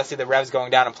now to see the Revs going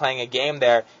down and playing a game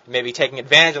there, maybe taking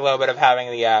advantage a little bit of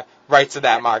having the rights to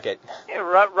that market. Yeah,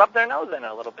 rub their nose in it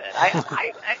a little bit.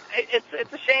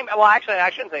 It's a shame. Well, actually,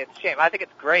 I shouldn't say it's a shame. I think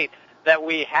it's great that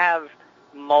we have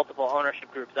multiple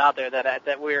ownership groups out there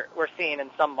that we're seeing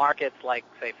in some markets, like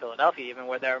say Philadelphia, even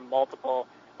where there are multiple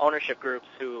ownership groups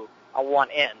who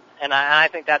want in, and I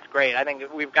think that's great. I think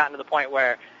we've gotten to the point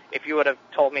where if you would have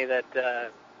told me that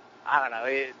there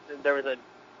was an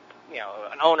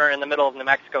owner in the middle of New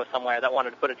Mexico somewhere that wanted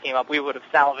to put a team up, we would have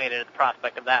salivated at the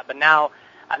prospect of that. But now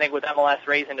I think with MLS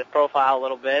raising its profile a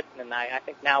little bit, and I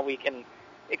think now we can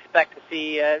expect to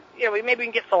see, maybe we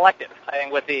can get selective, I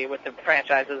think, with the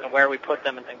franchises and where we put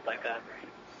them and things like that.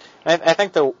 I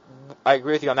think I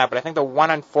agree with you on that, but I think the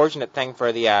one unfortunate thing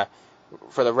for the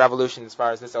Revolution as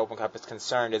far as this Open Cup is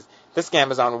concerned is this game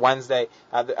is on Wednesday.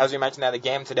 As we mentioned, they have the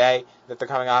game today that they're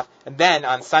coming off, and then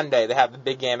on Sunday they have the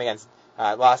big game against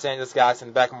Los Angeles Galaxy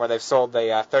and Beckham, where they've sold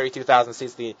the 32,000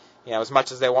 seats. As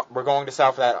much as they were going to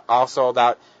sell for that, all sold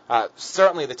out.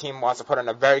 Certainly the team wants to put in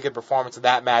a very good performance in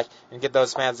that match and get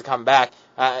those fans to come back.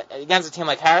 Against a team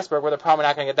like Harrisburg, where they're probably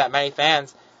not going to get that many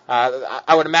fans,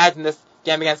 I would imagine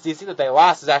game against DC that they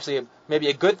lost is actually maybe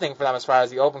a good thing for them as far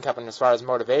as the Open Cup and as far as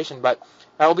motivation. But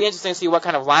it will be interesting to see what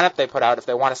kind of lineup they put out if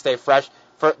they want to stay fresh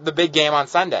for the big game on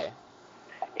Sunday.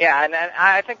 Yeah, and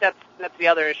I think that's the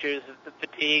other issue is the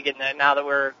fatigue, and now that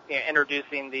we're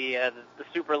introducing the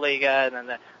Superliga and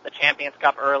then the Champions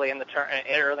Cup early in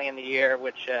the year,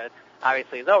 which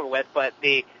obviously is over with, but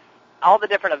all the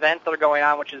different events that are going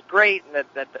on, which is great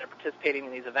that they're participating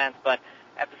in these events, but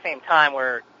at the same time,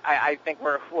 I think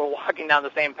we're walking down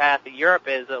the same path that Europe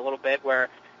is a little bit, where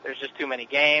there's just too many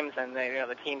games and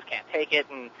the teams can't take it,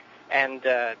 and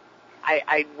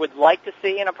I would like to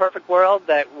see in a perfect world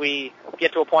that we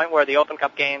get to a point where the Open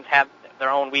Cup games have their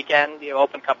own weekend, the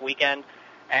Open Cup weekend,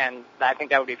 and I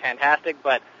think that would be fantastic.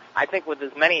 But I think with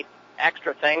as many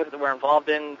extra things that we're involved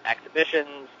in,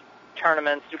 exhibitions,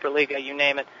 tournaments, Superliga, you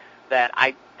name it, that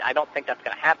I don't think that's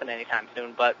going to happen anytime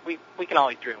soon. But we can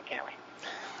always dream, can't we?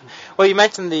 Well, you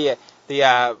mentioned the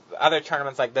other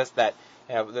tournaments like this that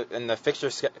in the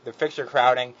fixture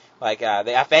crowding, like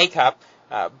the FA Cup,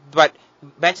 but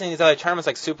mentioning these other tournaments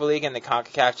like Super League and the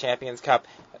CONCACAF Champions Cup,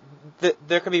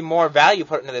 there could be more value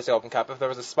put into this Open Cup if there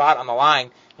was a spot on the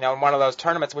line, in one of those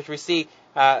tournaments, which we see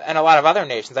in a lot of other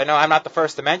nations. I know I'm not the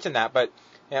first to mention that, but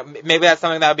maybe that's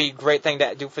something that would be a great thing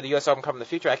to do for the U.S. Open Cup in the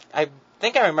future. I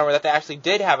think I remember that they actually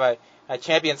did have a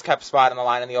Champions Cup spot on the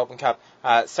line in the Open Cup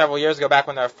several years ago, back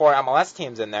when there were 4 MLS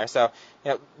teams in there. So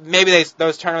maybe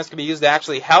those tournaments could be used to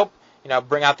actually help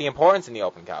bring out the importance in the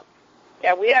Open Cup.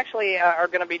 Yeah, we actually are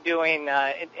going to be doing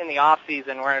in the off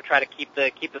season. We're going to try to keep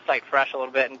the site fresh a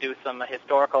little bit and do some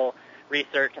historical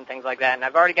research and things like that. And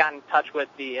I've already gotten in touch with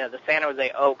the San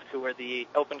Jose Oaks, who were the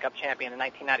Open Cup champion in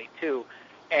 1992.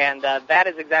 And that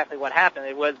is exactly what happened.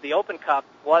 It was the Open Cup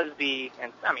was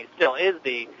still is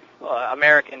the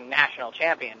American National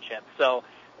Championship. So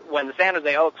when the San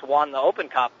Jose Oaks won the Open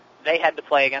Cup, they had to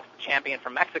play against the champion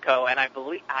from Mexico. And I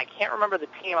can't remember the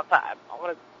team.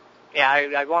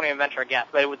 I won't even venture a guess,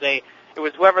 but it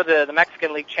was whoever the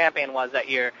Mexican League champion was that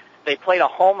year. They played a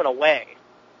home and away,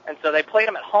 and so they played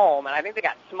them at home, and I think they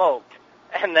got smoked,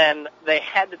 and then they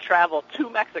had to travel to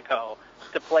Mexico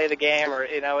to play the game,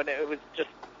 and it was just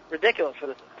ridiculous for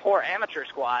this poor amateur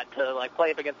squad to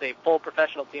play up against a full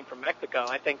professional team from Mexico.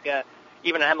 I think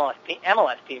even an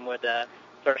MLS team would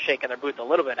sort of shake in their boots a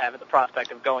little bit, having the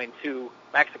prospect of going to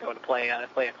Mexico to play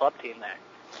a club team there.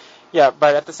 Yeah,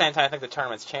 but at the same time, I think the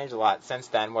tournament's changed a lot since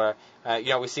then, where,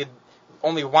 we see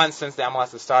only once since the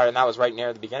MLS has started, and that was right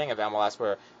near the beginning of MLS,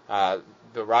 where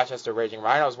the Rochester Raging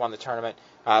Rhinos won the tournament.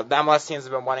 The MLS teams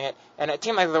have been winning it, and a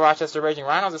team like the Rochester Raging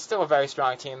Rhinos is still a very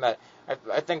strong team that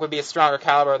I think would be a stronger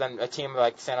caliber than a team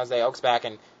like San Jose Oaks back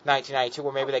in 1992,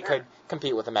 where maybe they could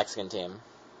compete with a Mexican team.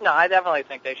 No, I definitely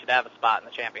think they should have a spot in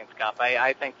the Champions Cup.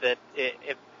 I think that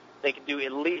if they could do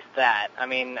at least that. I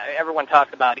mean, everyone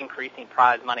talks about increasing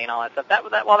prize money and all that stuff.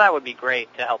 That would be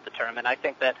great to help the tournament. I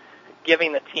think that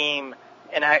giving the team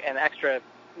an extra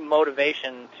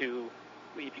motivation to,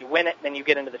 if you win it, then you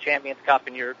get into the Champions Cup,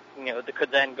 and that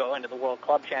could then go into the World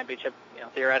Club Championship.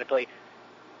 Theoretically,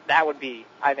 that would be,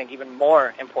 I think, even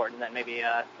more important than maybe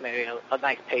a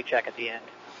nice paycheck at the end.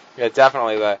 Yeah,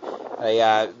 definitely.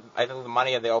 I think the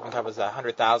money of the Open Cup is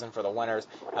 $100,000 for the winners.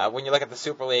 When you look at the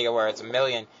Superliga, where it's $1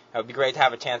 million, it would be great to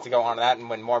have a chance to go on to that and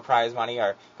win more prize money,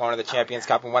 or go on to the Champions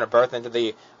Cup and win a berth into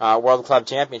the World Club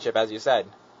Championship, as you said.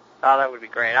 Oh, that would be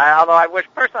great. Although I wish,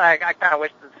 personally, I kind of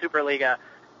wish the Superliga,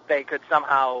 they could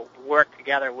somehow work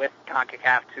together with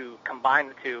CONCACAF to combine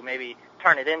the two, maybe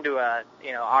turn it into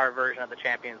our version of the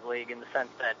Champions League, in the sense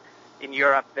that in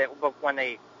Europe, when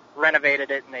they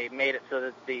renovated it and they made it so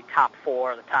that the top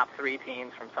 4, the top 3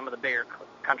 teams from some of the bigger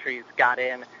countries got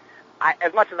in.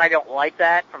 As much as I don't like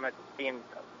that, from being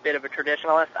a bit of a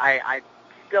traditionalist, I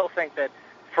still think that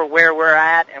for where we're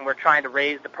at, and we're trying to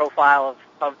raise the profile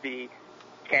of the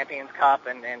Champions Cup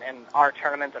and our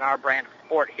tournament and our brand of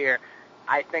sport here,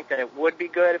 I think that it would be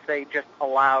good if they just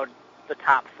allowed the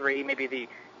top 3, maybe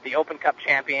the Open Cup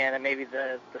champion and maybe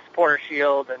the Supporter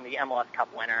Shield and the MLS Cup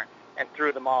winner, and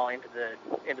threw them all into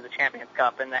the Champions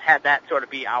Cup, and had that sort of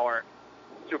be our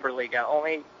Superliga.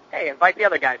 Only, hey, invite the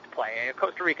other guys to play.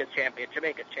 Costa Rica's champion,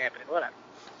 Jamaica's champion, whatever.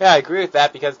 Yeah, I agree with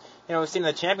that, because we've seen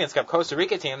the Champions Cup. Costa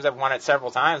Rica teams have won it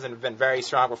several times and have been very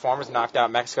strong performers, knocked out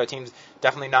Mexico teams,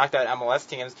 definitely knocked out MLS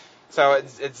teams. So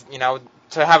it's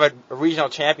to have a regional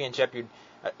championship, you'd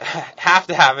have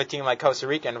to have a team like Costa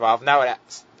Rica involved, and that would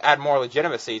add more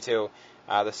legitimacy to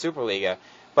the Superliga.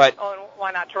 But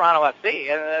why not Toronto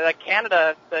FC?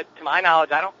 Canada, to my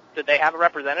knowledge, did they have a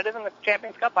representative in the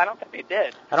Champions Cup? I don't think they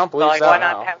did. I don't believe so. Why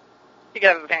not have? You could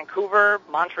have Vancouver,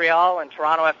 Montreal, and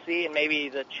Toronto FC, and maybe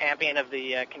the champion of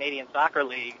the Canadian Soccer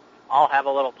League all have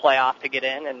a little playoff to get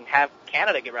in and have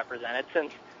Canada get represented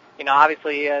since,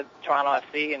 obviously Toronto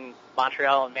FC and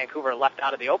Montreal and Vancouver are left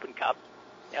out of the Open Cup.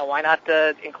 Why not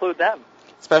include them?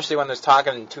 Especially when there's talk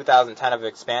in 2010 of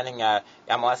expanding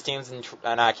MLS teams in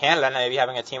Canada, and maybe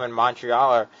having a team in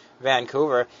Montreal or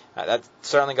Vancouver. That's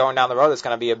certainly going down the road. That's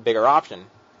going to be a bigger option.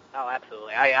 Oh,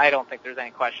 absolutely. I don't think there's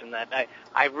any question that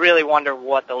I really wonder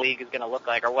what the league is going to look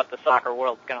like, or what the soccer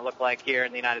world is going to look like here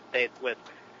in the United States with,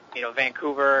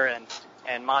 Vancouver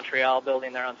and Montreal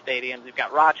building their own stadiums. You've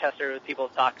got Rochester, people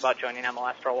have talked about joining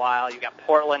MLS for a while. You've got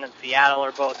Portland and Seattle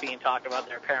are both being talked about.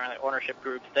 There are apparently ownership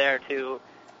groups there too.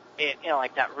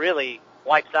 That really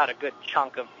wipes out a good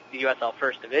chunk of the USL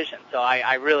First Division. So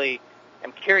I really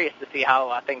am curious to see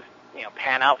how things,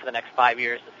 pan out for the next 5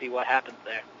 years to see what happens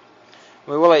there.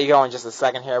 We will let you go in just a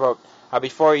second here, but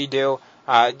before you do,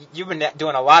 you've been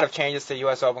doing a lot of changes to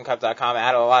USOpenCup.com,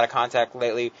 added a lot of content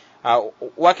lately.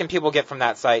 What can people get from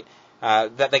that site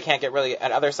that they can't get really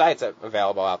at other sites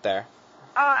available out there?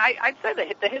 I'd say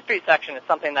the history section is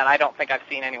something that I don't think I've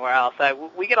seen anywhere else.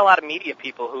 We get a lot of media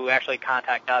people who actually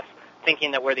contact us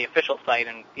thinking that we're the official site,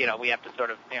 and we have to sort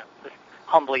of just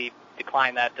humbly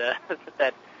decline that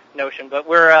that notion. But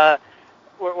we're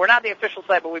not the official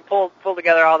site, but we pulled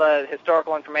together all the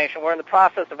historical information. We're in the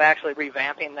process of actually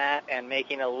revamping that and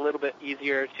making it a little bit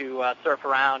easier to surf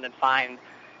around and find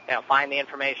the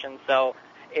information. So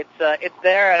it's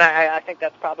there, and I think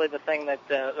that's probably the thing that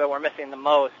we're missing the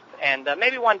most. And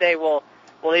maybe one day we'll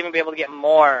even be able to get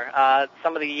more.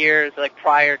 Some of the years like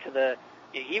prior to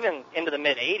even into the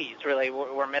mid '80s, really,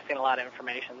 we're missing a lot of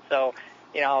information. So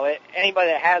anybody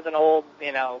that has an old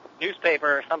newspaper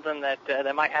or something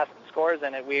that might have some scores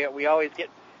in it, we always get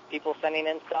people sending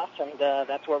in stuff, and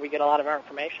that's where we get a lot of our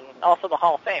information. Also, the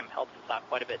Hall of Fame helps us out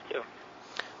quite a bit too.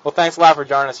 Well, thanks a lot for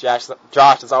joining us, Josh.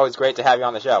 It's always great to have you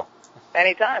on the show.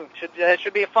 Anytime.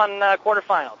 Should be a fun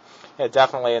quarterfinals. Yeah,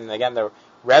 definitely. And again, the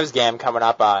Revs game coming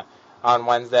up on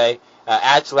Wednesday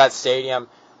at Gillette Stadium.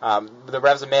 The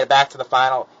Revs have made it back to the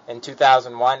final in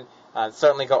 2001.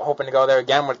 Certainly hoping to go there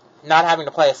again with not having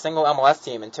to play a single MLS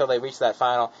team until they reach that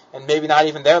final, and maybe not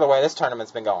even there the way this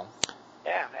tournament's been going.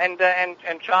 Yeah, and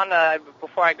Sean,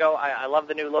 before I go, I love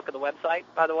the new look of the website,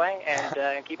 by the way,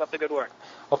 and keep up the good work.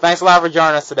 Well, thanks a lot for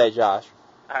joining us today, Josh.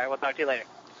 All right, we'll talk to you later.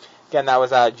 Again, that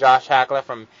was Josh Hakala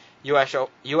from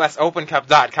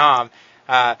USOpenCup.com.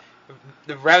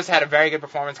 The Revs had a very good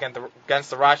performance against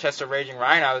the Rochester Raging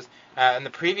Rhinos in the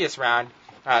previous round,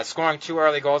 scoring 2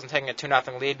 early goals and taking a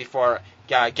 2-0 lead before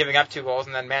giving up 2 goals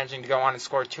and then managing to go on and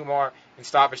score 2 more in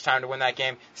stoppage time to win that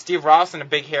game. Steve Ralston, a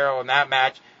big hero in that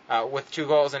match, with 2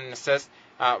 goals and an assist.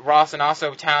 Ralston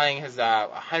also tallying his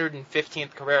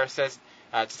 115th career assist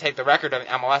to take the record of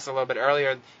MLS a little bit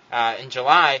earlier in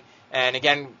July. And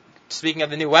again, speaking of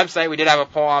the new website, we did have a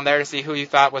poll on there to see who you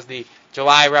thought was the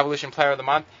July Revolution Player of the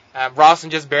Month. Ralston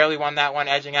just barely won that one,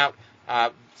 edging out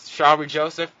Shelby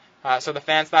Joseph. So the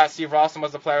fans thought Steve Ralston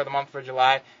was the Player of the Month for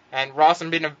July. And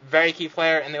Ralston being a very key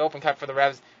player in the Open Cup for the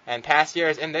Revs in past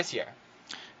years and this year.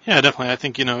 Yeah, definitely. I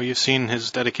think, you've seen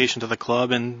his dedication to the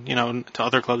club and, to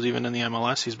other clubs even in the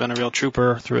MLS. He's been a real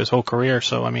trooper through his whole career.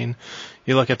 So,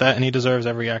 you look at that and he deserves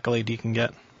every accolade he can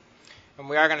get. And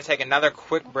we are going to take another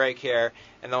quick break here,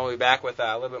 and then we'll be back with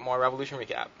a little bit more Revolution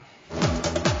recap.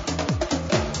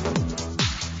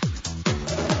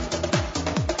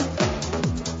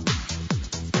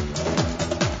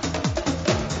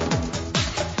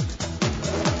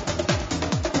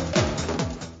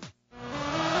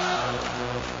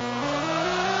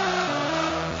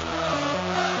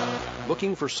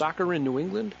 Looking for soccer in New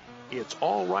England? It's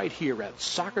all right here at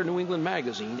Soccer New England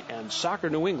Magazine and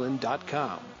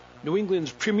SoccerNewEngland.com. New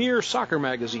England's premier soccer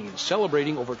magazine,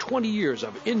 celebrating over 20 years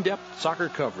of in-depth soccer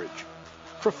coverage.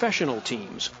 Professional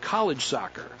teams, college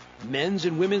soccer, men's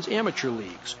and women's amateur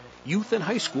leagues, youth and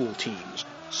high school teams.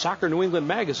 Soccer New England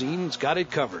Magazine's got it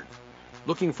covered.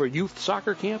 Looking for youth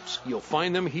soccer camps? You'll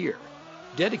find them here.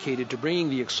 Dedicated to bringing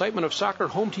the excitement of soccer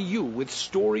home to you with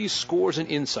stories, scores, and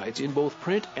insights in both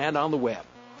print and on the web.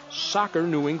 Soccer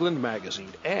New England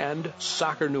Magazine and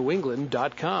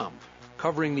SoccerNewEngland.com,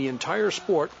 covering the entire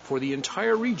sport for the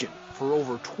entire region for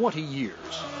over 20 years.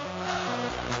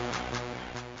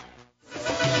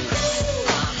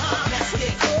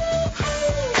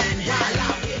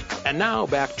 And now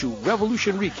back to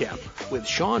Revolution Recap with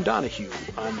Sean Donahue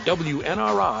on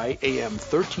WNRI AM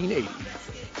 1380.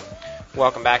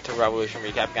 Welcome back to Revolution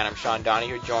Recap. Again, I'm Sean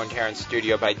Donahue, joined here in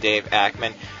studio by Dave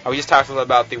Akman. We just talked a little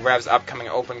about the Revs' upcoming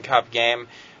Open Cup game.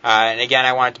 And again,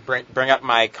 I wanted to bring up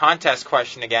my contest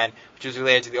question again, which was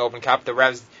related to the Open Cup. The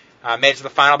Revs made it to the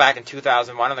final back in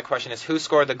 2001, and the question is, who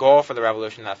scored the goal for the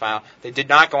Revolution in that final? They did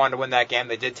not go on to win that game.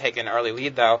 They did take an early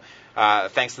lead, though,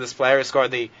 thanks to this player who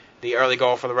scored the early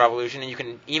goal for the Revolution. And you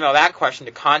can email that question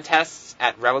to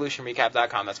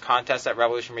contests@revolutionrecap.com. That's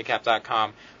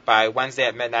contests@revolutionrecap.com by Wednesday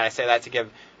at midnight. I say that to give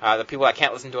the people that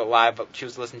can't listen to it live but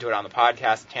choose to listen to it on the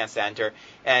podcast a chance to enter.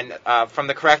 And from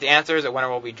the correct answers, a winner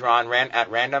will be drawn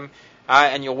at random,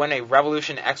 and you'll win a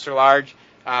Revolution Extra Large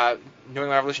New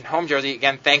England Revolution home jersey,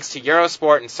 again, thanks to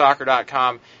Eurosport and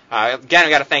Soccer.com. Again,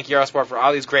 we got to thank Eurosport for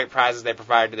all these great prizes they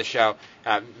provided to the show.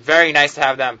 Very nice to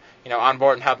have them, on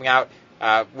board and helping out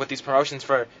with these promotions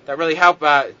that really help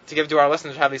to give to our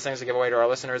listeners, have these things to give away to our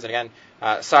listeners. And again,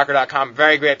 Soccer.com,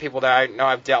 very great people there. I know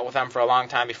I've dealt with them for a long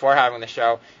time before having the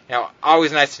show.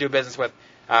 Always nice to do business with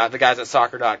the guys at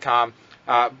Soccer.com.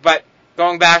 But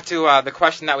going back to the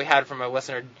question that we had from a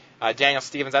listener, Daniel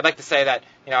Stevens, I'd like to say that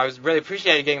I was really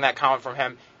appreciated getting that comment from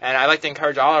him, and I'd like to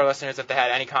encourage all our listeners, if they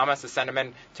had any comments, to send them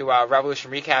in to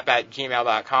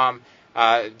revolutionrecap@gmail.com.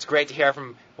 It's great to hear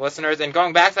from listeners. And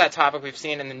going back to that topic, we've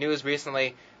seen in the news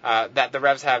recently that the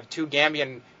Revs have 2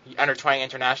 Gambian under-20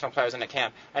 international players in the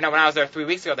camp. I know when I was there 3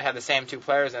 weeks ago, they had the same 2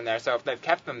 players in there, so if they've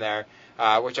kept them there,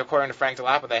 which according to Frank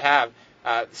DeLappa they have,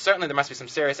 certainly there must be some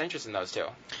serious interest in those 2.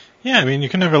 Yeah, you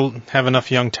can never have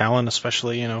enough young talent,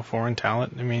 especially, foreign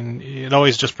talent. It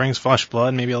always just brings fresh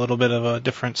blood, maybe a little bit of a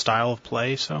different style of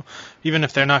play. So even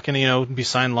if they're not going to, be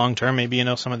signed long term, maybe,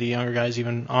 some of the younger guys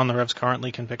even on the Revs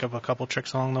currently can pick up a couple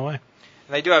tricks along the way.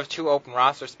 And they do have 2 open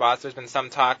roster spots. There's been some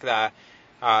talk that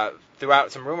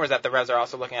throughout some rumors that the Revs are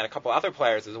also looking at a couple other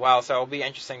players as well. So it'll be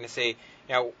interesting to see,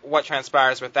 what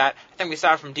transpires with that. I think we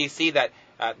saw from DC that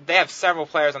they have several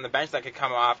players on the bench that could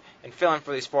come off and fill in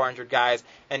for these 4 injured guys,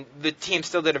 and the team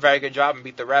still did a very good job and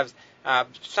beat the Revs.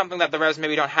 Something that the Revs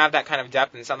maybe don't have that kind of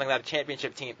depth, and something that a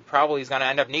championship team probably is going to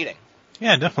end up needing.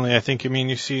 Yeah, definitely. I think,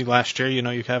 you see last year,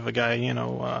 you have a guy,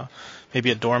 maybe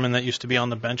a Dorman that used to be on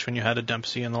the bench when you had a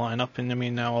Dempsey in the lineup,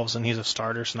 and now all of a sudden he's a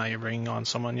starter, so now you're bringing on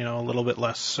someone, a little bit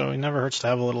less. So it never hurts to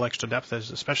have a little extra depth,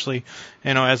 especially,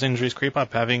 as injuries creep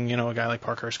up. Having, a guy like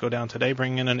Parkhurst go down today,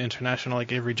 bringing in an international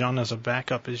like Avery John as a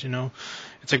backup is,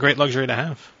 it's a great luxury to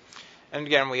have. And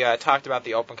again, we talked about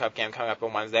the Open Cup game coming up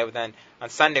on Wednesday, but then on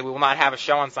Sunday, we will not have a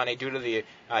show on Sunday due to the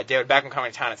David Beckham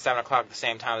coming to town at 7 o'clock at the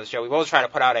same time as the show. We will try to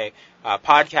put out a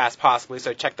podcast possibly,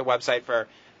 so check the website for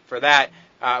that.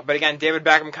 But again, David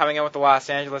Beckham coming in with the Los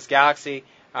Angeles Galaxy.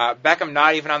 Beckham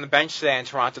not even on the bench today in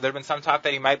Toronto. There have been some talk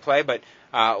that he might play, but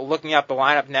looking up the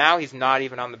lineup now, he's not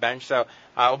even on the bench. So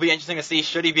it'll be interesting to see,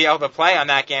 should he be able to play on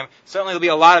that game. Certainly there'll be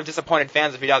a lot of disappointed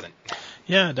fans if he doesn't.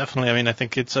 Yeah, definitely. I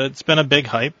think it's been a big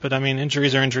hype, but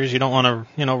injuries are injuries. You don't want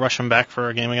to, rush him back for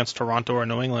a game against Toronto or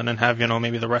New England and have,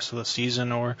 maybe the rest of the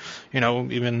season or,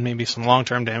 even maybe some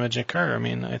long-term damage occur.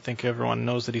 I think everyone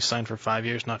knows that he's signed for 5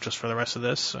 years, not just for the rest of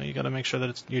this. So you got to make sure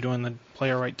that you're doing the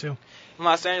player right too.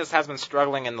 Los Angeles has been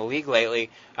struggling in the league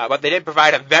lately, but they did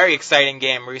provide a very exciting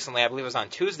game recently. I believe it was on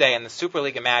Tuesday in the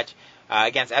Superliga match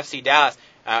against FC Dallas,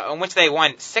 in which they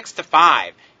won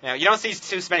 6-5. You don't see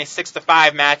too many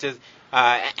 6-5 matches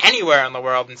anywhere in the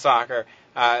world in soccer.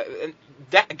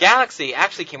 Galaxy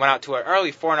actually went out to an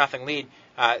early 4-0 lead,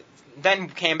 then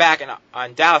came back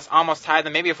and Dallas almost tied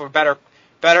them. Maybe if we're better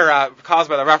calls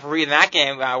by the referee in that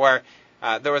game, where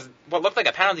there was what looked like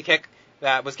a penalty kick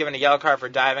that was given a yellow card for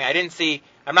diving.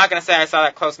 I'm not going to say I saw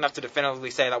that close enough to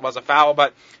definitively say that was a foul,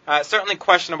 but certainly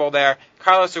questionable there.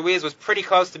 Carlos Ruiz was pretty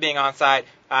close to being onside.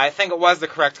 I think it was the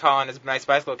correct call on his nice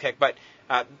bicycle kick, but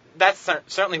that's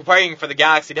certainly worrying for the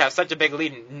Galaxy to have such a big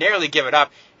lead and nearly give it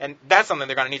up, and that's something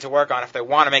they're going to need to work on if they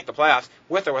want to make the playoffs,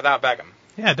 with or without Beckham.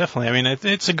 Yeah, definitely.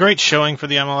 It's a great showing for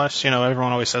the MLS.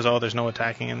 Everyone always says, there's no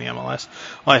attacking in the MLS.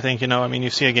 Well, I think, you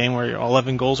see a game where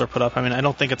 11 goals are put up. I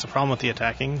don't think it's a problem with the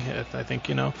attacking. I think,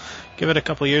 give it a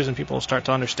couple of years and people will start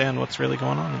to understand what's really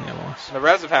going on in the MLS. The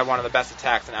Revs have had one of the best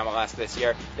attacks in MLS this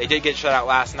year. They did get shut out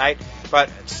last night, but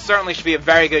it certainly should be a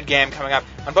very good game coming up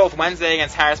on both Wednesday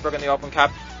against Harrisburg in the Open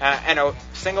Cup and a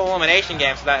single elimination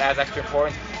game, so that adds extra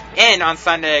importance, and on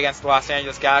Sunday against the Los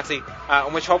Angeles Galaxy,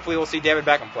 in which hopefully we'll see David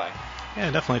Beckham play. Yeah,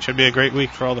 definitely. It should be a great week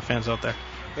for all the fans out there.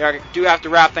 We do have to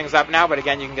wrap things up now, but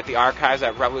again, you can get the archives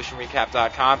at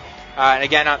revolutionrecap.com. And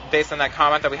again, based on that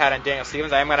comment that we had on Daniel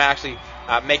Stevens, I am going to actually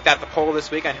make that the poll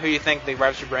this week on who you think the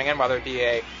Revs should bring in, whether it be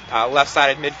a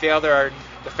left-sided midfielder or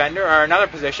defender or another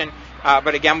position.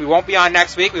 But again, we won't be on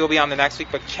next week. We will be on the next week,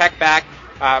 but check back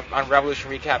on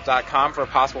revolutionrecap.com for a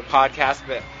possible podcast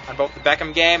on both the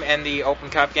Beckham game and the Open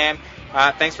Cup game.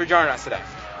 Thanks for joining us today.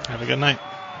 Have a good night.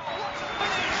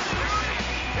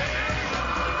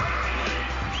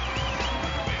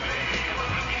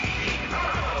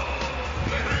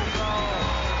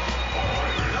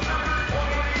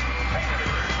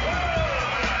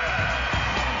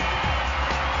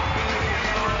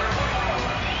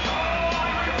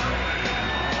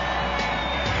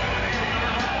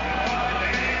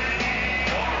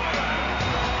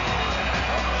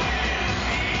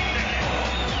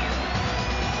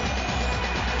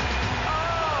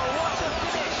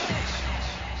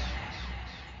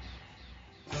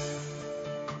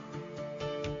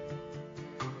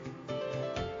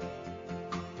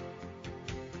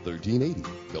 1380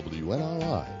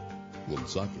 WNRI,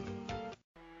 Woonsocket.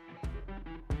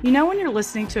 You know when you're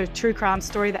listening to a true crime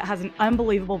story that has an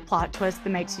unbelievable plot twist that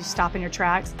makes you stop in your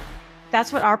tracks?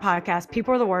 That's what our podcast,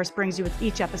 People Are the Worst, brings you with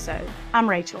each episode. I'm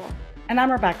Rachel. And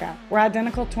I'm Rebecca. We're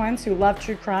identical twins who love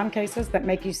true crime cases that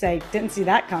make you say, didn't see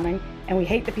that coming, and we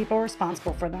hate the people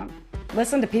responsible for them.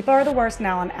 Listen to People Are the Worst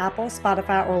now on Apple,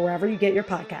 Spotify, or wherever you get your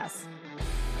podcasts.